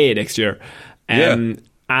this day next year, and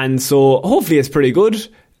so hopefully it's pretty good.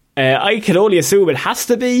 I can only assume it has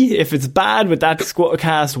to be. If it's bad with that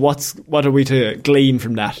cast, what are we to glean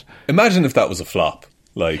from that? Imagine if that was a flop.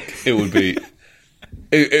 Like, it would be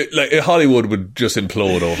like Hollywood would just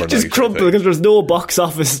implode overnight. Just crumple because there's no box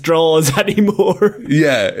office draws anymore.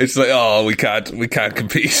 Yeah, it's like, we can't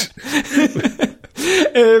compete.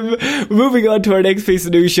 Moving on to our next piece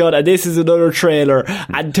of news, Sean, and this is another trailer,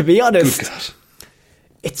 and to be honest,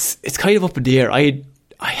 it's kind of up in the air. I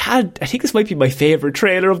think this might be my favourite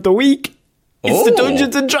trailer of the week. It's the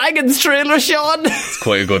Dungeons and Dragons trailer, Sean. It's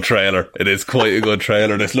quite a good trailer. It is quite a good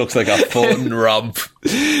trailer. This looks like a fun romp.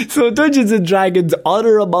 So Dungeons and Dragons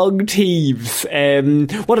Honor Among Thieves.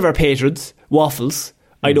 One of our patrons, Waffles,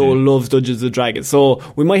 I know loves Dungeons and Dragons, so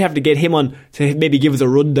we might have to get him on to maybe give us a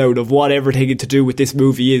rundown of what everything to do with this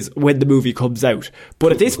movie is when the movie comes out.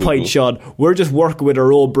 But at this point, Sean, we're just working with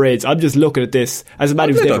our own brains. I'm just looking at this as a man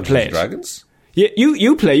who's never played. Dragons? Yeah,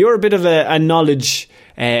 you play. You're a bit of a knowledge.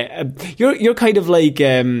 You're kind of like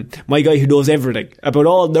my guy who knows everything about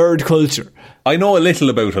all nerd culture. I know a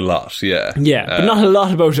little about a lot, yeah. Yeah, but not a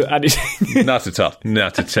lot about anything. Not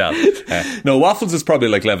at all. No, Waffles is probably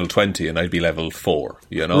like level 20 and I'd be level 4,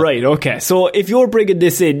 you know? Right, okay. So if you're bringing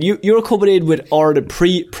this in, you're coming in with all the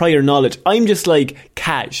prior knowledge. I'm just like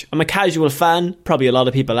cash. I'm a casual fan. Probably a lot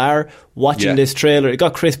of people are watching this trailer. It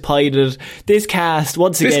got Chris Pine in it. This cast,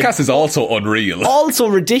 once again... This cast is also unreal. Also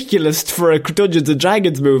ridiculous for a Dungeons and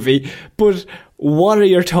Dragons movie. But what are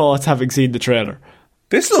your thoughts having seen the trailer?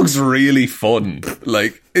 This looks really fun.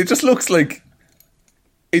 Like, it just looks like...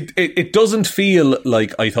 It doesn't feel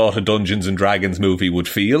like I thought a Dungeons and Dragons movie would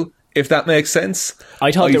feel, if that makes sense.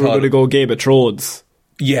 I thought they were going to go Game of Thrones.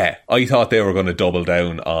 Yeah, I thought they were going to double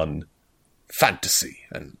down on fantasy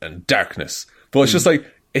and darkness. But it's just like,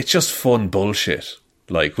 it's just fun bullshit.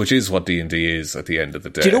 Like, which is what D&D is at the end of the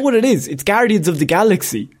day. Do you know what it is? It's Guardians of the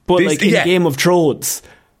Galaxy, but in Game of Thrones.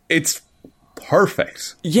 It's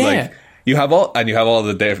perfect. Yeah. Like, you have all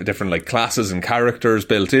the different like classes and characters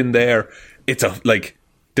built in there. It's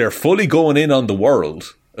they're fully going in on the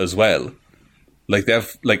world as well. Like, they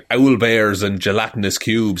have like owl bears and gelatinous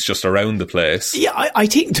cubes just around the place. Yeah, I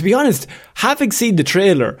think, to be honest, having seen the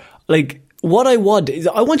trailer, like, what I want is,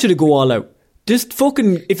 I want you to go all out. Just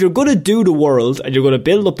fucking, if you're going to do the world and you're going to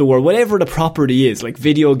build up the world, whatever the property is, like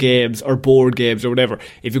video games or board games or whatever,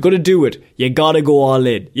 if you're going to do it, you gotta go all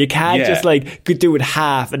in. You can't just like do it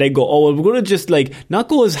half and then go, oh, well, we're going to just like not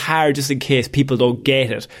go as hard just in case people don't get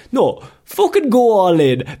it. No, fucking go all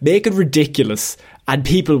in, make it ridiculous, and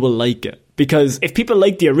people will like it. Because if people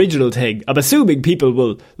like the original thing, I'm assuming people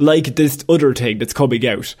will like this other thing that's coming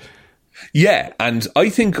out. Yeah, and I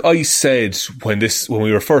think I said when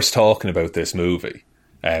we were first talking about this movie,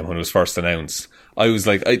 when it was first announced, I was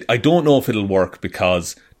like, I don't know if it'll work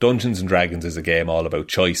because Dungeons and Dragons is a game all about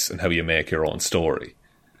choice and how you make your own story.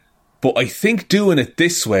 But I think doing it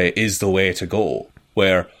this way is the way to go,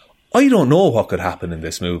 where I don't know what could happen in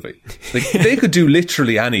this movie. Like, they could do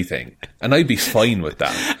literally anything, and I'd be fine with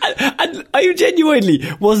that. And I genuinely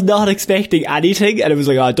was not expecting anything, and it was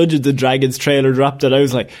like, Dungeons and Dragons trailer dropped, and I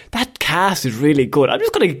was like, that cast is really good. I'm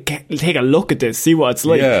just going to take a look at this, see what it's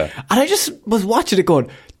like. Yeah. And I just was watching it going,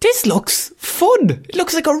 this looks fun. It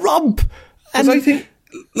looks like a romp. And I think,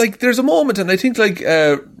 like, there's a moment, and I think, like,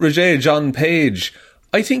 Regé-Jean Page,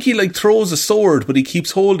 I think he like throws a sword, but he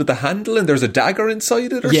keeps hold of the handle and there's a dagger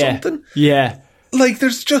inside it or something. Yeah. Like,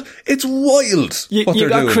 there's just, it's wild. You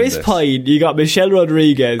got Chris Pine, you got Michelle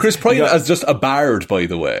Rodriguez. Chris Pine as just a bard, by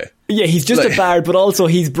the way. Yeah, he's just a bard, but also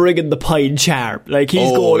he's bringing the Pine charm. Like,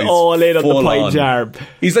 he's going all in on the Pine charm.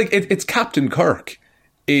 He's like, it's Captain Kirk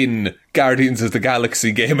in Guardians of the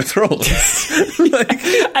Galaxy Game of Thrones.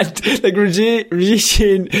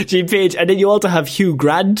 Regé-Jean Page, and then you also have Hugh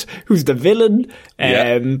Grant, who's the villain.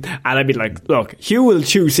 And I mean, like, look, Hugh will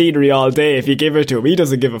chew scenery all day if you give it to him. He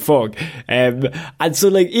doesn't give a fuck. And so,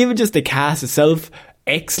 like, even just the cast itself,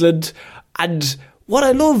 excellent. And what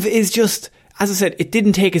I love is just, as I said, it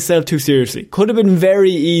didn't take itself too seriously. Could have been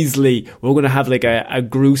very easily, we're going to have like a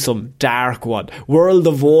gruesome, dark one. World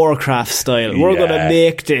of Warcraft style. We're going to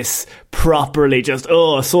make this properly, just,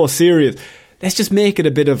 so serious. Let's just make it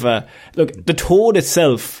a bit of a... Look, the tone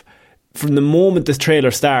itself, from the moment this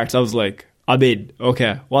trailer starts, I was like, I'm in.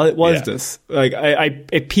 Okay, what is this? Like,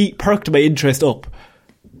 it perked my interest up.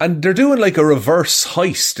 And they're doing like a reverse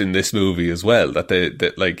heist in this movie as well, that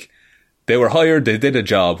they were hired, they did a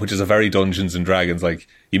job, which is a very Dungeons and Dragons, like,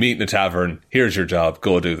 you meet in a tavern, here's your job,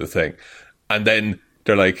 go do the thing. And then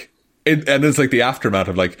they're like, and it's like the aftermath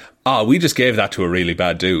of like, we just gave that to a really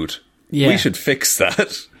bad dude. Yeah. We should fix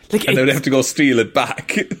that. Like, and then they have to go steal it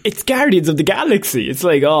back. It's Guardians of the Galaxy. It's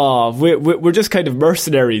like, we're just kind of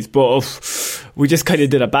mercenaries, but we just kind of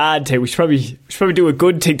did a bad thing. We should probably do a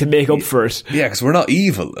good thing to make up for it. Yeah, because we're not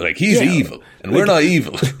evil. Like, he's evil, and we're not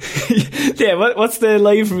evil. Yeah, what's the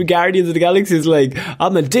line from Guardians of the Galaxy? Is like,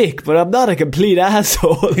 I'm a dick, but I'm not a complete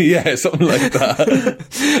asshole. Yeah, something like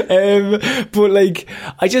that. But like,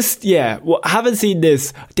 I just, haven't seen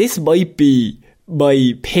this. This might be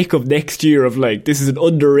my pick of next year of like, this is an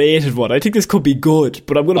underrated one. I think this could be good,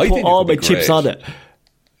 but I'm going to put all my chips on it.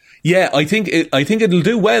 Yeah, I think it'll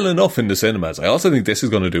do well enough in the cinemas. I also think this is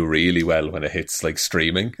going to do really well when it hits like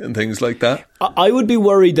streaming and things like that. I would be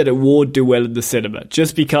worried that it won't do well in the cinema,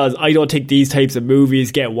 just because I don't think these types of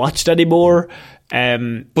movies get watched anymore.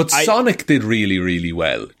 But Sonic did really, really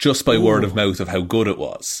well, just by word of mouth of how good it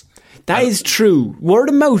was. That is true. Word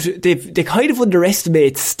of mouth, they kind of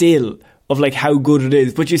underestimate still of like how good it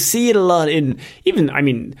is, but you see it a lot in, even, I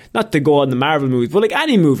mean, not to go on the Marvel movies, but like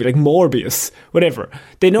any movie, like Morbius, whatever.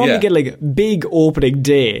 They normally get like big opening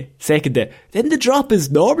day, second day. Then the drop is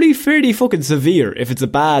normally fairly fucking severe if it's a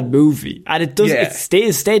bad movie, and it doesn't. It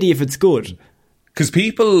stays steady if it's good. Because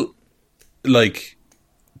people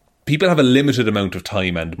have a limited amount of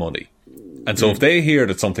time and money, and so if they hear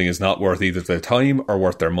that something is not worth either their time or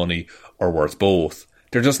worth their money or worth both,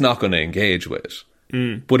 they're just not going to engage with it.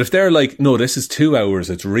 But if they're like, no, this is 2 hours,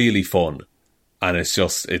 it's really fun, and it's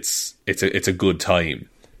just it's a good time,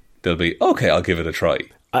 they'll be, okay, I'll give it a try.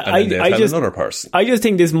 And then they'll tell another person. I just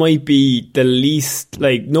think this might be the least,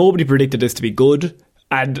 like, nobody predicted this to be good,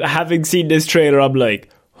 and having seen this trailer, I'm like,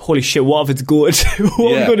 holy shit, what if it's good?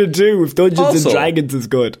 What am I going to do if Dungeons and Dragons is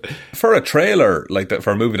good? For a trailer like that,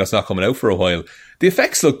 for a movie that's not coming out for a while, the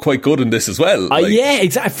effects look quite good in this as well. Yeah,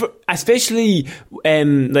 exactly. Especially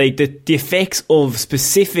like the effects of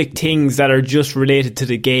specific things that are just related to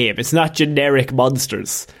the game. It's not generic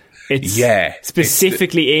monsters. It's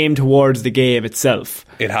specifically aimed towards the game itself.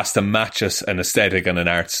 It has to match an aesthetic and an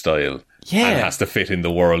art style. Yeah. And it has to fit in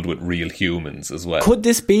the world with real humans as well. Could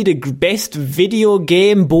this be the best video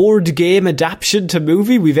game, board game adaptation to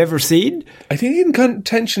movie we've ever seen? I think in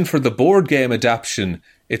contention for the board game adaptation,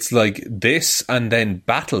 it's like this and then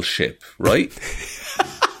Battleship, right?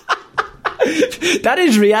 That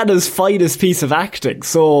is Rihanna's finest piece of acting.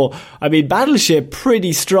 So, I mean, Battleship,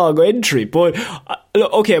 pretty strong entry. But,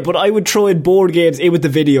 okay, but I would throw in board games in with the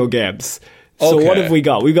video games. So what have we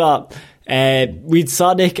got? We got, we'd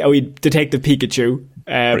Sonic and we'd Detective Pikachu.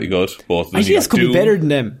 Pretty good. Both. I think this could be better than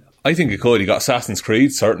them. I think it could. You got Assassin's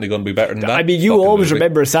Creed, certainly going to be better than that. I mean, you always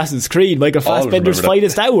remember Assassin's Creed, Michael Fassbender's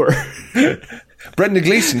finest hour. Brendan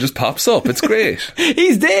Gleeson just pops up. It's great.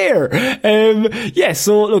 He's there.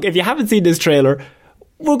 So look, if you haven't seen this trailer,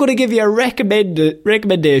 we're going to give you a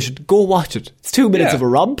recommendation. Go watch it. It's 2 minutes of a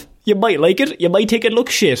romp. You might like it. You might think it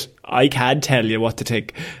looks shit. I can't tell you what to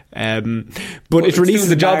think. But it releases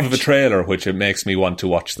the job of a trailer, which it makes me want to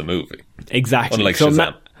watch the movie. Exactly. Unlike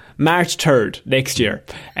Shazam. March 3rd next year.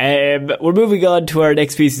 We're moving on to our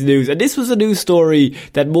next piece of news, and this was a news story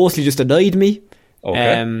that mostly just annoyed me.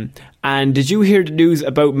 Okay. And did you hear the news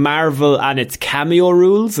about Marvel and its cameo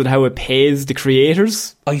rules and how it pays the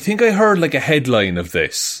creators? I think I heard like a headline of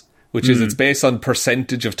this, which is it's based on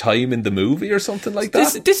percentage of time in the movie or something like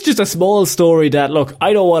that. This is just a small story that, look,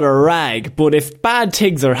 I don't want to rag, but if bad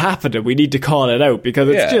things are happening, we need to call it out because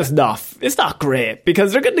it's just not great,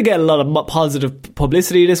 because they're going to get a lot of positive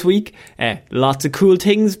publicity this week, lots of cool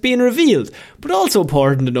things being revealed, but also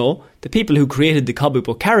important to know the people who created the comic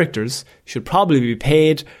book characters should probably be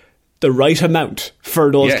paid the right amount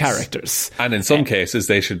for those characters. And in some cases,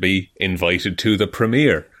 they should be invited to the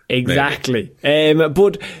premiere. Exactly.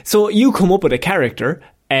 But so you come up with a character,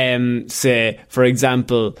 say, for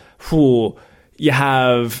example, you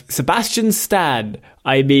have Sebastian Stan.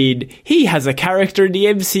 I mean, he has a character in the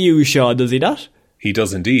MCU, Sean, does he not? He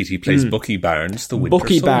does indeed. He plays Bucky Barnes, the Winter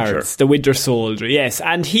Soldier. Barnes, the Winter Soldier, yes.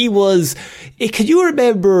 And he was... Can you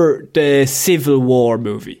remember the Civil War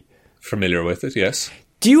movie? Familiar with it, yes.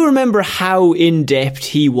 Do you remember how in-depth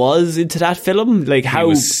he was into that film? Like how... He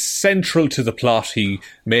was central to the plot. He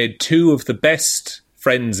made two of the best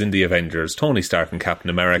friends in the Avengers, Tony Stark and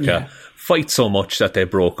Captain America, fight so much that they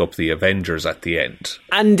broke up the Avengers at the end.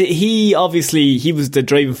 And he was the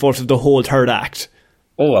driving force of the whole third act.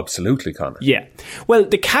 Oh, absolutely, Connor. Yeah. Well,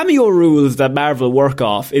 the cameo rules that Marvel work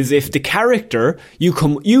off is if the character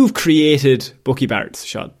you've created Bucky Barnes,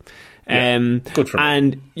 Sean. Good for me.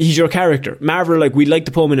 And he's your character. Marvel, like, we'd like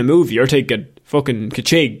to put him in a movie. You're thinking, fucking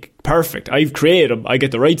ka-ching, perfect. I've created him. I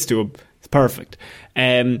get the rights to him. It's perfect.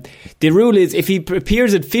 The rule is if he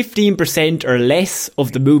appears at 15% or less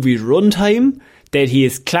of the movie's runtime, then he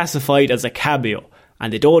is classified as a cameo.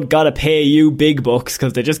 And they don't gotta pay you big bucks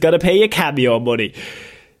because they just gotta pay you cameo money.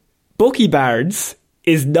 Bucky Barnes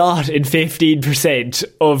is not in 15%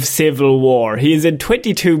 of Civil War. He is in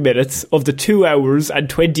 22 minutes of the 2 hours and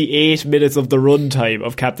 28 minutes of the runtime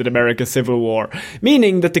of Captain America Civil War.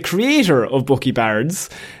 Meaning that the creator of Bucky Barnes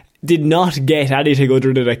did not get anything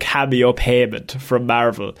other than a cameo payment from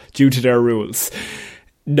Marvel due to their rules.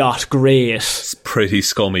 Not great. It's pretty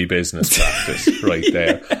scummy business practice right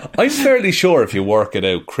there. I'm fairly sure if you work it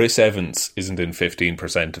out, Chris Evans isn't in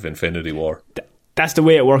 15% of Infinity War. That's the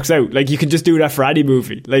way it works out. Like, you can just do that for any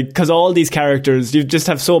movie. Like, because all these characters, you just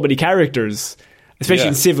have so many characters, especially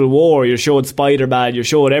in Civil War, you're showing Spider-Man, you're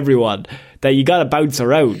showing everyone, that you gotta bounce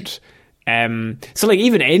around. So, like,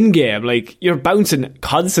 even Endgame, like, you're bouncing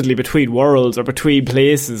constantly between worlds or between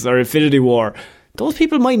places, or Infinity War. Those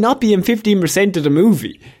people might not be in 15% of the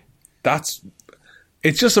movie.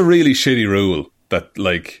 It's just a really shitty rule that,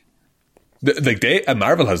 like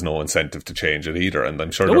Marvel has no incentive to change it either, and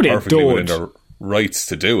I'm sure they're perfectly within their rights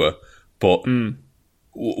to do it. But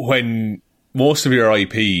when most of your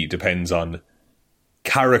IP depends on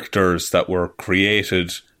characters that were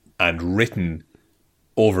created and written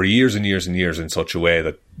over years and years and years in such a way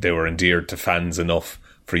that they were endeared to fans enough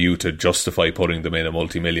for you to justify putting them in a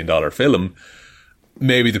multi-million-dollar film,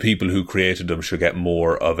 maybe the people who created them should get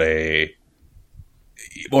more of a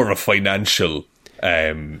financial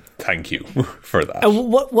thank you for that.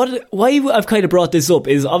 Why I've kind of brought this up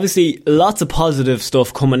is obviously lots of positive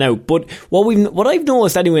stuff coming out, but what I've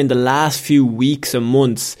noticed anyway in the last few weeks and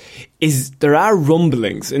months is there are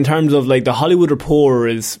rumblings in terms of, like, the Hollywood Reporter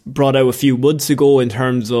is brought out a few months ago in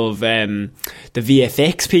terms of the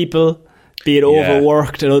VFX people being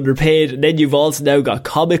overworked and underpaid. And then you've also now got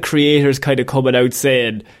comic creators kind of coming out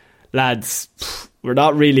saying, lads, we're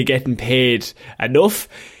not really getting paid enough.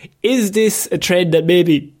 Is this a trend that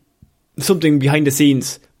maybe something behind the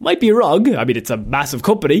scenes might be wrong? I mean, it's a massive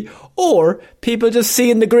company. Or people just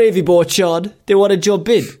seeing the gravy boat, Sean, they want to jump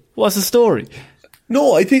in. What's the story?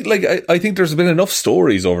 No, I think there's been enough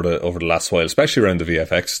stories over the last while, especially around the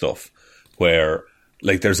VFX stuff, where,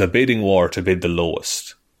 like, there's a bidding war to bid the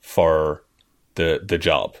lowest for the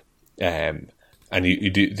job, and you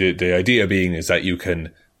do, the idea being is that you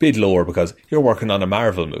can bit lower because you're working on a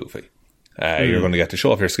Marvel movie. You're going to get to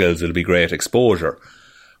show off your skills. It'll be great exposure.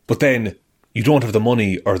 But then you don't have the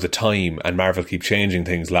money or the time, and Marvel keep changing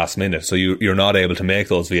things last minute. So you're not able to make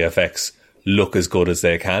those VFX look as good as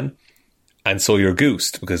they can. And so you're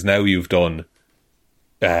goosed because now you've done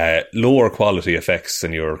lower quality effects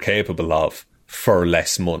than you're capable of for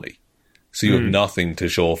less money. So you have nothing to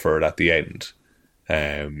show for it at the end.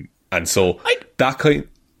 And so that kind...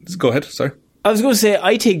 Go ahead, sorry. I was going to say,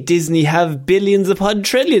 I think Disney have billions upon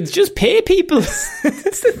trillions. Just pay people.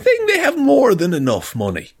 It's the thing. They have more than enough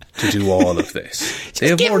money to do all of this.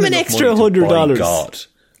 Just give them an extra $100. God.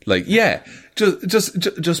 Like, yeah.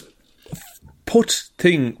 Just put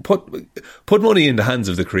money in the hands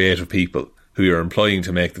of the creative people who you're employing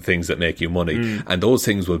to make the things that make you money. And those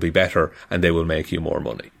things will be better and they will make you more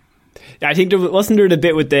money. I think wasn't there the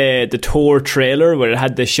bit with the Thor trailer where it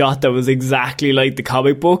had the shot that was exactly like the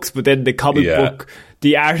comic books, but then the comic book,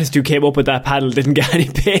 the artist who came up with that panel didn't get any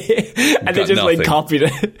pay, and they just like copied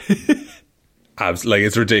it. Like,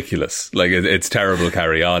 it's ridiculous. Like, it's terrible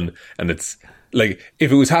carry on, and it's like,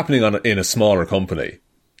 if it was happening in a smaller company,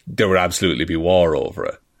 there would absolutely be war over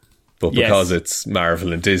it. But because it's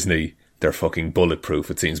Marvel and Disney, they're fucking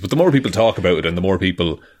bulletproof, it seems. But the more people talk about it and the more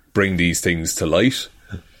people bring these things to light,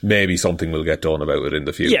 maybe something will get done about it in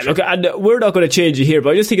the future. Yeah, look, and we're not going to change it here,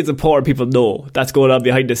 but I just think it's important people know that's going on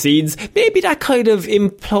behind the scenes. Maybe that kind of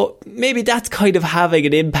maybe that's kind of having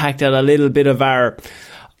an impact on a little bit of our,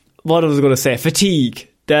 what I was going to say, fatigue.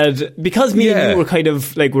 That because me and you were kind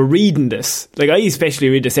of like, we're reading this, like I especially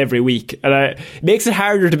read this every week, and it makes it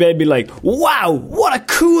harder to be like, wow, what a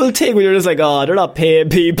cool thing, when you're just like, oh, they're not paying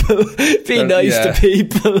people. Be nice to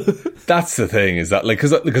people. That's the thing, is that like,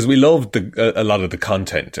 because we love a lot of the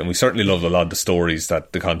content, and we certainly love a lot of the stories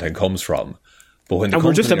that the content comes from. But when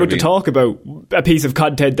we're just about to talk about a piece of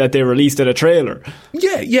content that they released in a trailer.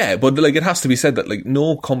 Yeah, but like, it has to be said that like,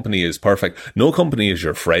 no company is perfect. No company is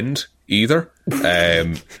your friend either.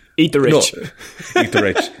 Eat the rich. No, eat the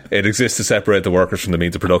rich. It exists to separate the workers from the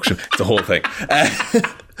means of production. It's the whole thing.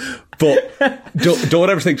 But don't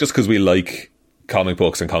ever think just because we like comic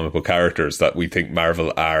books and comic book characters that we think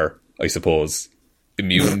Marvel are, I suppose,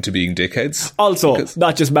 immune to being dickheads. Also,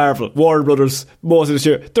 not just Marvel, Warner Brothers, most of the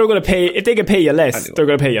shit, they're going to pay, if they can pay you less, they're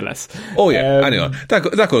going to pay you less. Oh yeah, anyway,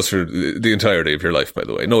 that goes for the entirety of your life, by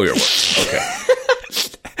the way. Know your worth. Okay.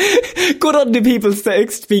 Good on the people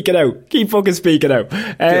speaking out. Keep fucking speaking out.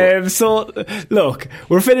 So, look,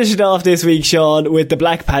 we're finishing off this week, Sean, with the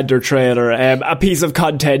Black Panther trailer, a piece of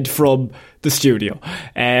content from the studio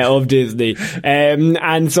of Disney.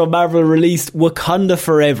 And so Marvel released Wakanda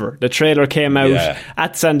Forever. The trailer came out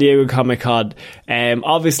at San Diego Comic-Con.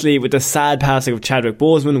 Obviously, with the sad passing of Chadwick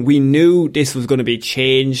Boseman, we knew this was going to be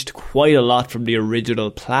changed quite a lot from the original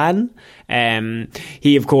plan.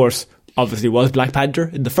 He, of course, obviously was Black Panther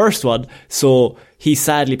in the first one, so he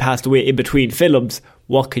sadly passed away in between films.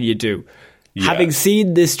 What can you do? Having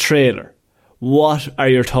seen this trailer, what are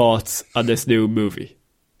your thoughts on this new movie?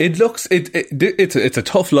 It looks it's a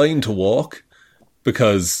tough line to walk,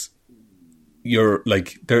 because you're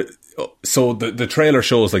like there. So the trailer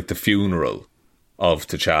shows like the funeral of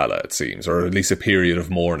T'Challa, it seems, or at least a period of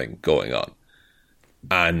mourning going on,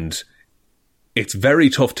 and it's very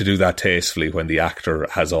tough to do that tastefully when the actor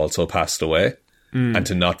has also passed away, and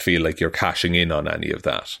to not feel like you're cashing in on any of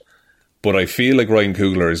that. But I feel like Ryan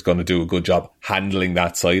Coogler is going to do a good job handling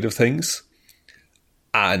that side of things.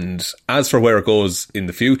 And as for where it goes in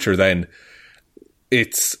the future, then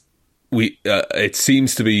it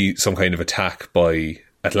seems to be some kind of attack by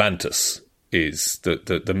Atlantis is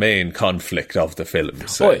the main conflict of the film.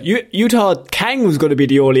 So. Oh, you thought Kang was going to be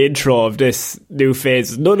the only intro of this new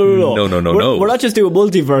phase. No. We're not just doing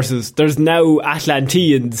multiverses. There's now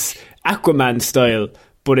Atlanteans, Aquaman style,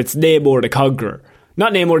 but it's Namor the Conqueror.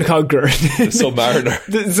 Not Namor the Conqueror. Submariner.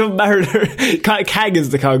 The Submariner. Kang is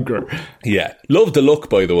the Conqueror. Yeah. Love the look,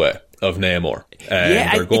 by the way, of Namor.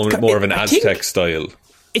 They're going more of an Aztec style.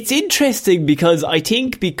 It's interesting because I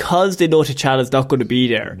think because they know T'Challa's not going to be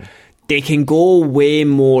there, they can go way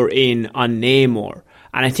more in on Namor.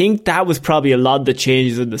 And I think that was probably a lot of the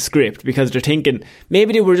changes in the script, because they're thinking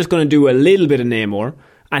maybe they were just going to do a little bit of Namor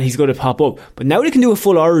and he's going to pop up. But now they can do a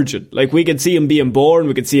full origin. Like, we can see him being born,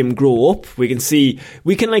 we can see him grow up, we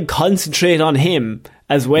can like concentrate on him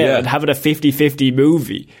as well and have it a 50-50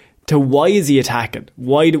 movie. To why is he attacking?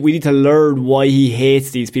 Why do we need to learn why he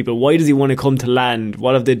hates these people? Why does he want to come to land?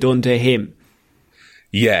 What have they done to him?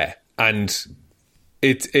 Yeah, and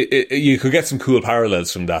you could get some cool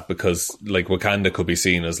parallels from that, because like Wakanda could be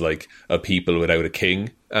seen as like a people without a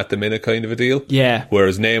king at the minute kind of a deal. Yeah.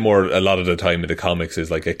 Whereas Namor a lot of the time in the comics is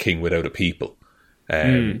like a king without a people.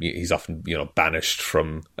 He's often, banished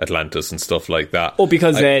from Atlantis and stuff like that. Oh,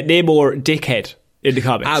 because Namor dickhead in the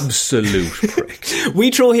comics. Absolute prick.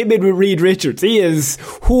 We throw him in with Reed Richards. He is,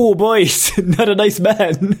 boys, not a nice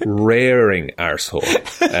man. Raring arsehole.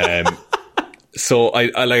 So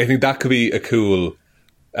I think that could be a cool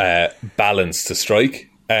balance to strike.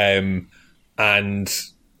 And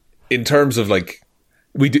in terms of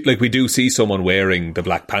we do see someone wearing the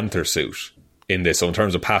Black Panther suit in this. So in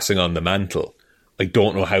terms of passing on the mantle, I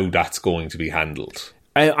don't know how that's going to be handled.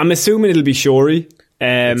 I'm assuming it'll be Shuri.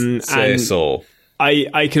 Say so.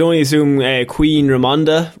 I can only assume Queen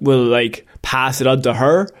Ramonda will pass it on to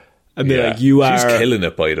her. And be you are... She's killing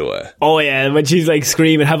it, by the way. Oh yeah, when she's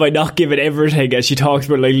screaming, have I not given everything? As she talks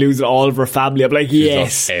about losing all of her family. I'm she's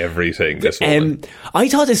yes. Lost everything, this woman. I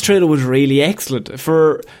thought this trailer was really excellent.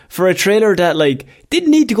 For a trailer that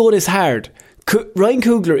didn't need to go this hard. Ryan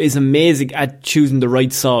Coogler is amazing at choosing the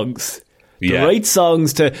right songs. The right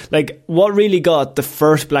songs to what really got the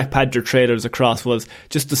first Black Panther trailers across was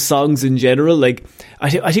just the songs in general. I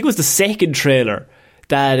think it was the second trailer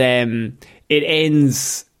that it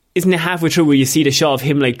ends. Isn't it halfway through where you see the shot of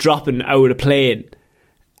him dropping out of the plane?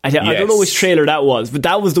 I don't know which trailer that was, but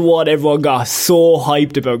that was the one everyone got so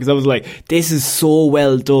hyped about, because I was like, this is so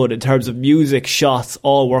well done in terms of music, shots,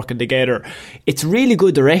 all working together. It's really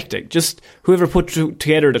good directing. Just whoever put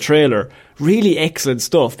together the trailer, really excellent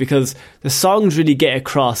stuff, because the songs really get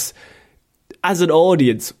across. As an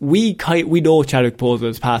audience, we know Chadwick Boseman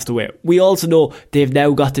has passed away. We also know they've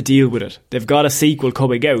now got to deal with it. They've got a sequel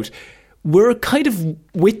coming out. We're kind of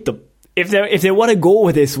with them. If they want to go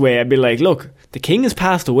with this way and be like, look, the king has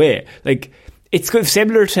passed away. It's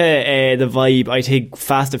similar to the vibe, I think,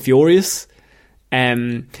 Fast and Furious.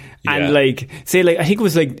 And I think it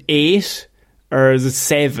was 8 or is it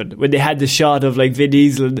 7 when they had the shot of Vin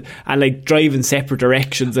Diesel and driving separate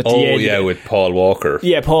directions at the end. Oh yeah, with Paul Walker.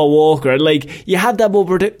 Yeah, Paul Walker. And you had that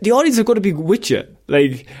moment where the audience are going to be with you.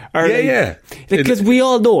 Because we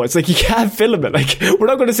all know it's you can't film it. We're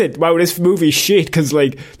not going to say, wow, this movie's shit, because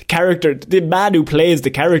the man who plays the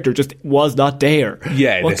character just was not there.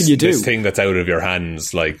 Yeah, what can you do? This thing that's out of your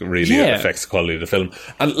hands really affects the quality of the film.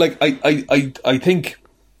 And I think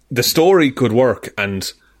the story could work, and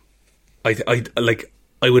I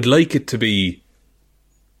would like it to be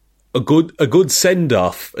a good send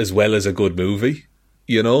off as well as a good movie,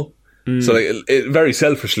 So very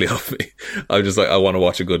selfishly of me, I'm just I want to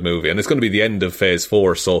watch a good movie, and it's going to be the end of Phase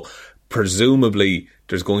 4, so presumably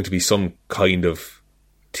there's going to be some kind of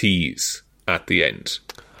tease at the end.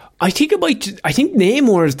 I think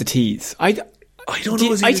Namor is the tease. I don't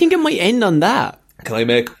know. I think it might end on that. Can I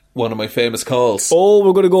make one of my famous calls? Oh,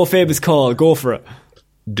 we're going to go famous call. Go for it.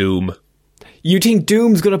 Doom. You think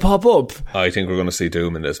Doom's going to pop up? I think we're going to see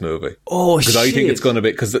Doom in this movie. Oh, shit. Because I think it's going to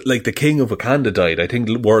be... Because, the King of Wakanda died. I think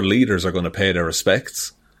world leaders are going to pay their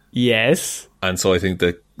respects. Yes. And so I think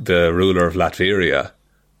the ruler of Latveria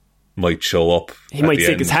might show up. He might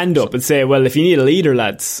stick his hand up and say, well, if you need a leader,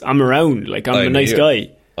 lads, I'm around. I'm a nice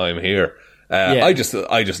guy. I'm here. I just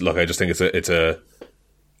think it's a...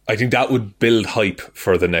 I think that would build hype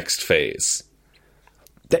for the next phase.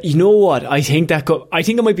 You know what? I think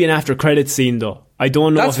it might be an after credits scene, though. I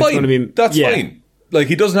don't know if it's going to be. That's fine.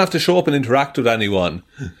 He doesn't have to show up and interact with anyone.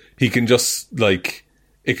 He can just it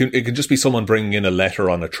can just be someone bringing in a letter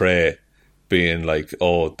on a tray, being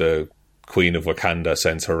oh, the Queen of Wakanda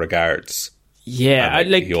sends her regards. Yeah,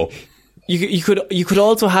 you could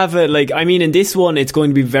also have it in this one it's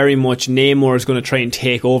going to be very much Namor is going to try and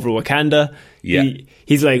take over Wakanda. Yeah,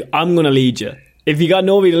 he's I'm going to lead you. If you got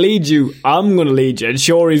nobody to lead you, I'm going to lead you. And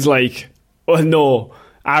Shuri's oh no,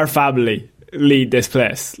 our family lead this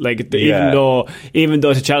place. Even though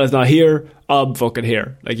T'Challa's not here, I'm fucking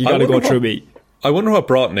here. You got to go through me. I wonder what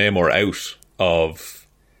brought Namor out of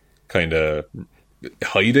kind of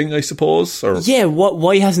hiding, I suppose. Or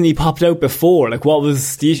why hasn't he popped out before? What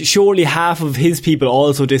was the issue? Surely half of his people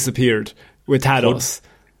also disappeared with Thanos.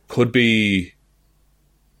 Could be.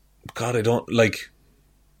 God, I don't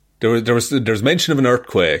There's mention of an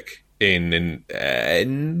earthquake in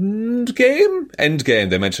Endgame.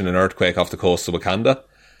 They mentioned an earthquake off the coast of Wakanda.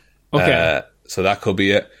 Okay. So that could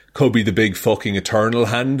be it. Could be the big fucking eternal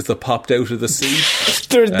hand that popped out of the sea.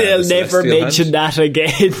 They'll never mention that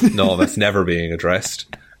again. No, that's never being addressed.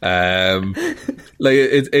 It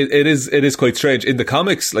is quite strange. In the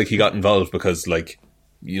comics, he got involved because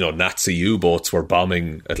Nazi U-boats were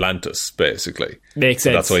bombing Atlantis, basically. Makes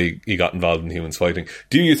sense. That's why he got involved in humans fighting.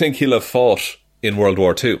 Do you think he'll have fought in World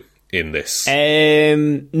War II in this?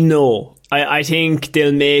 No. I think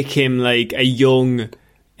they'll make him a young...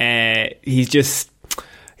 he's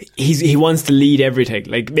he wants to lead everything.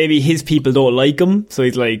 Like, maybe his people don't like him, so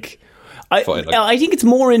he's like... I think it's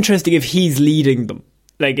more interesting if he's leading them.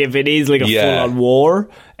 Like, if it is like a full-on war.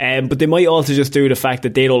 But they might also just do the fact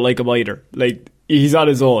that they don't like him either. Like, he's on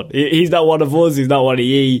his own. He's not one of us. He's not one of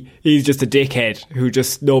ye. He's just a dickhead who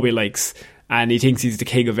just nobody likes. And he thinks he's the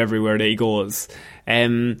king of everywhere that he goes.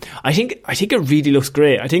 I think it really looks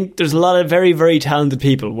great. I think there's a lot of very, very talented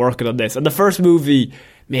people working on this. And the first movie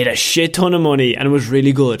made a shit ton of money and it was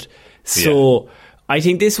really good. So I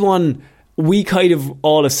think this one, we kind of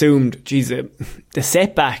all assumed, geez, the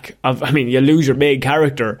setback of, I mean, you lose your main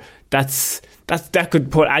character. That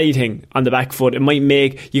could put anything on the back foot. It might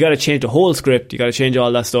make, you got to change the whole script. You got to change all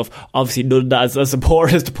that stuff. Obviously, none of that as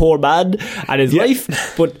support as the poor man and his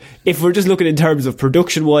life. But if we're just looking in terms of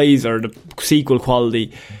production wise or the sequel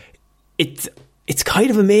quality, it's kind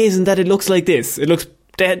of amazing that it looks like this. It looks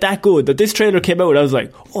that good. That this trailer came out, I was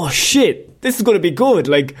like, oh shit, this is going to be good.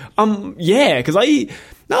 Like, because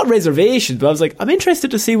not reservations, but I was like, I'm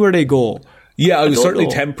interested to see where they go. Yeah, I was certainly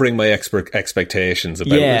tempering my expectations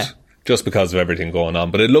about it. Just because of everything going on.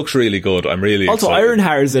 But it looks really good. I'm really excited. Also,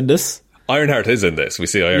 Ironheart's in this. Ironheart is in this. We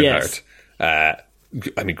see Ironheart. Yes.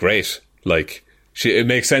 I mean, great. Like, it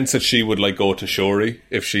makes sense that she would, like, go to Shuri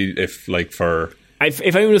if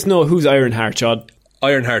anyone doesn't know who's Ironheart, John.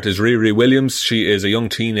 Ironheart is Riri Williams. She is a young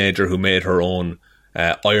teenager who made her own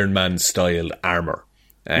Iron Man-styled armour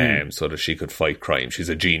so that she could fight crime. She's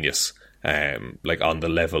a genius. Like, on the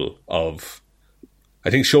level of... I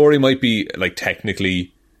think Shuri might be, like,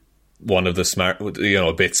 technically... one of the smart,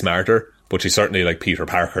 a bit smarter, but she's certainly like Peter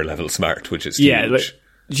Parker level smart, which is huge. Yeah, like,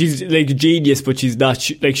 she's like a genius, but she's not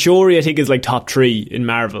like Shuri. I think is like top 3 in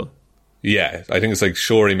Marvel. Yeah, I think it's like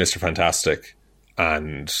Shuri, Mr. Fantastic,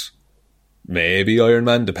 and maybe Iron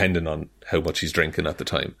Man, depending on how much he's drinking at the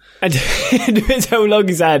time. And it depends how long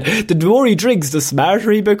he's had. The more he drinks, the smarter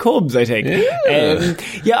he becomes, I think.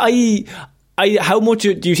 How much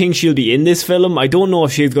do you think she'll be in this film? I don't know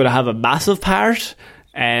if she's going to have a massive part.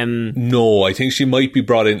 No, I think she might be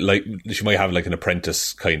brought in, like, she might have like an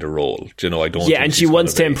apprentice kind of role. Do you know, I don't think and she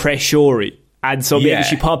wants to impress Shuri. And so maybe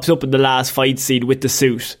she pops up in the last fight scene with the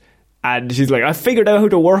suit. And she's like, I figured out how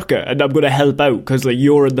to work it and I'm going to help out because like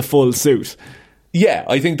you're in the full suit. Yeah,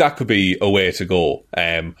 I think that could be a way to go.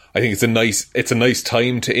 I think it's a nice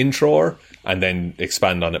time to intro her and then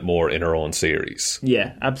expand on it more in her own series.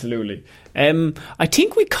 Yeah, absolutely. I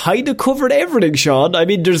think we kind of covered everything, Sean. I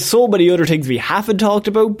mean, there's so many other things we haven't talked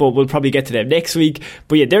about, but we'll probably get to them next week.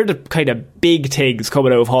 But yeah, they're the kind of big things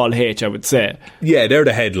coming out of Hall H, I would say. Yeah, they're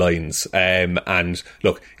the headlines. And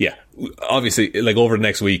look, yeah, obviously, like over the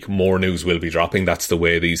next week, more news will be dropping. That's the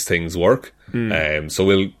way these things work. So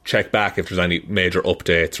we'll check back if there's any major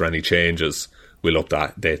updates or any changes. We'll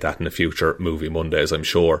update that in the future Movie Mondays, I'm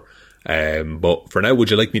sure. But for now,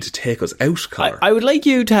 would you like me to take us out, Connor? I would like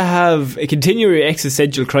you to continue your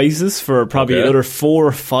existential crisis for probably another 4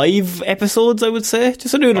 or 5 episodes, I would say.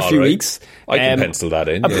 Just another few weeks. I can pencil that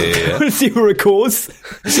in. I want to see where it goes.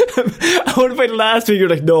 I want to find last week you're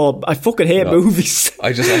like, no, I fucking hate movies.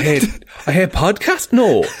 I hate podcasts?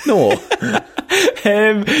 No.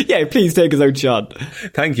 Yeah, please take us out, Sean.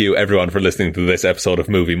 Thank you, everyone, for listening to this episode of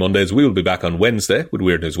Movie Mondays. We will be back on Wednesday with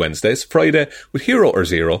Weird News Wednesdays, Friday with Hero or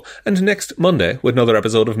Zero, and next Monday with another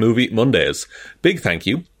episode of Movie Mondays. Big thank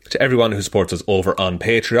you to everyone who supports us over on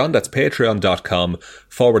Patreon. That's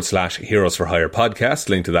patreon.com/Heroes for Hire podcast.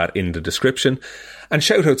 Link to that in the description. And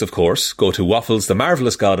shout-outs, of course, go to Waffles, the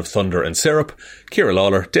Marvellous God of Thunder and Syrup, Ciara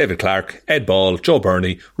Lawler, David Clark, Ed Ball, Joe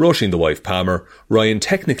Burney, Roisin the Wife Palmer, Ryan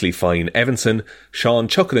Technically Fine Evanson, Sean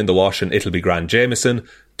Chuckle in the Wash and It'll Be Grand Jameson,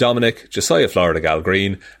 Dominic, Josiah Florida Gal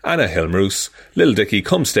Green, Anna Hilmroos, Lil Dicky,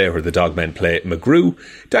 Come Stay Where the Dogmen Play, McGrew,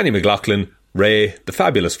 Danny McLaughlin, Ray, The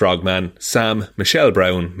Fabulous Frogman, Sam, Michelle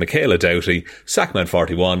Brown, Michaela Doughty,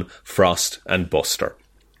 Sackman41, Frost and Buster.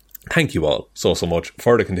 Thank you all so much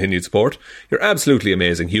for the continued support. You're absolutely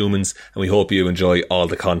amazing humans, and we hope you enjoy all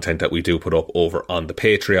the content that we do put up over on the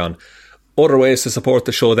Patreon. Other ways to support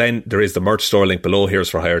the show then, there is the merch store link below,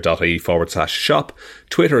 heroesforhire.ie/shop.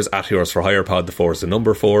 Twitter is @HeroesForHirePod, the 4 is the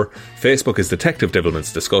number 4. Facebook is Detective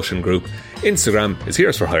Divilment's discussion group. Instagram is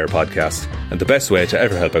Heroes for Hire Podcast. And the best way to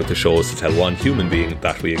ever help out the show is to tell one human being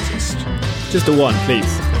that we exist. Just a one,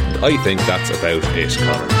 please. And I think that's about it,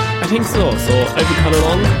 Connor. I think so. So I've been Connor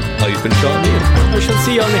Long. I've been Sean Neal. I shall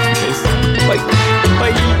see you all next week. Bye.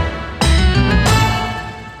 Bye.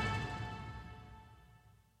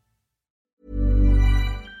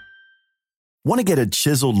 Want to get a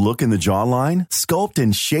chiseled look in the jawline? Sculpt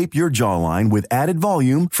and shape your jawline with added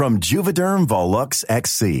volume from Juvederm Volux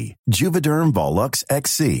XC. Juvederm Volux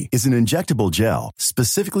XC is an injectable gel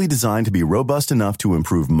specifically designed to be robust enough to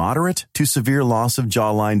improve moderate to severe loss of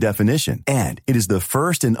jawline definition. And it is the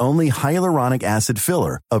first and only hyaluronic acid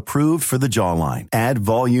filler approved for the jawline. Add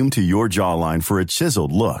volume to your jawline for a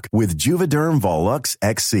chiseled look with Juvederm Volux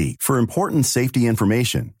XC. For important safety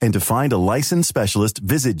information and to find a licensed specialist,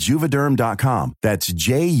 visit Juvederm.com. That's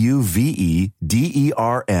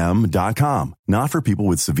Juvederm.com. Not for people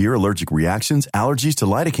with severe allergic reactions, allergies to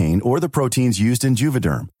lidocaine, or the proteins used in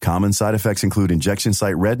Juvederm. Common side effects include injection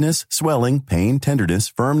site redness, swelling, pain, tenderness,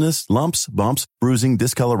 firmness, lumps, bumps, bruising,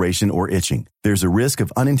 discoloration, or itching. There's a risk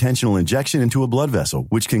of unintentional injection into a blood vessel,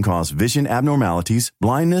 which can cause vision abnormalities,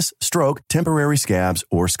 blindness, stroke, temporary scabs,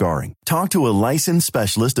 or scarring. Talk to a licensed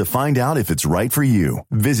specialist to find out if it's right for you.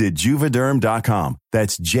 Visit Juvederm.com.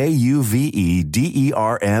 That's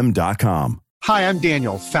Juvederm.com. Hi, I'm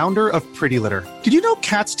Daniel, founder of Pretty Litter. Did you know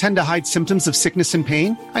cats tend to hide symptoms of sickness and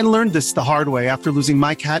pain? I learned this the hard way after losing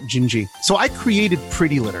my cat, Gingy. So I created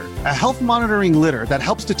Pretty Litter, a health monitoring litter that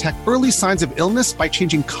helps detect early signs of illness by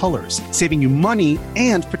changing colors, saving you money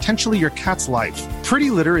and potentially your cat's life.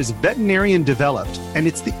 Pretty Litter is veterinarian developed, and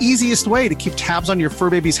it's the easiest way to keep tabs on your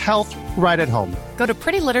fur baby's health right at home. Go to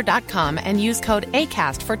prettylitter.com and use code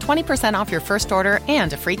ACAST for 20% off your first order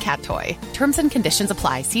and a free cat toy. Terms and conditions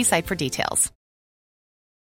apply. See site for details.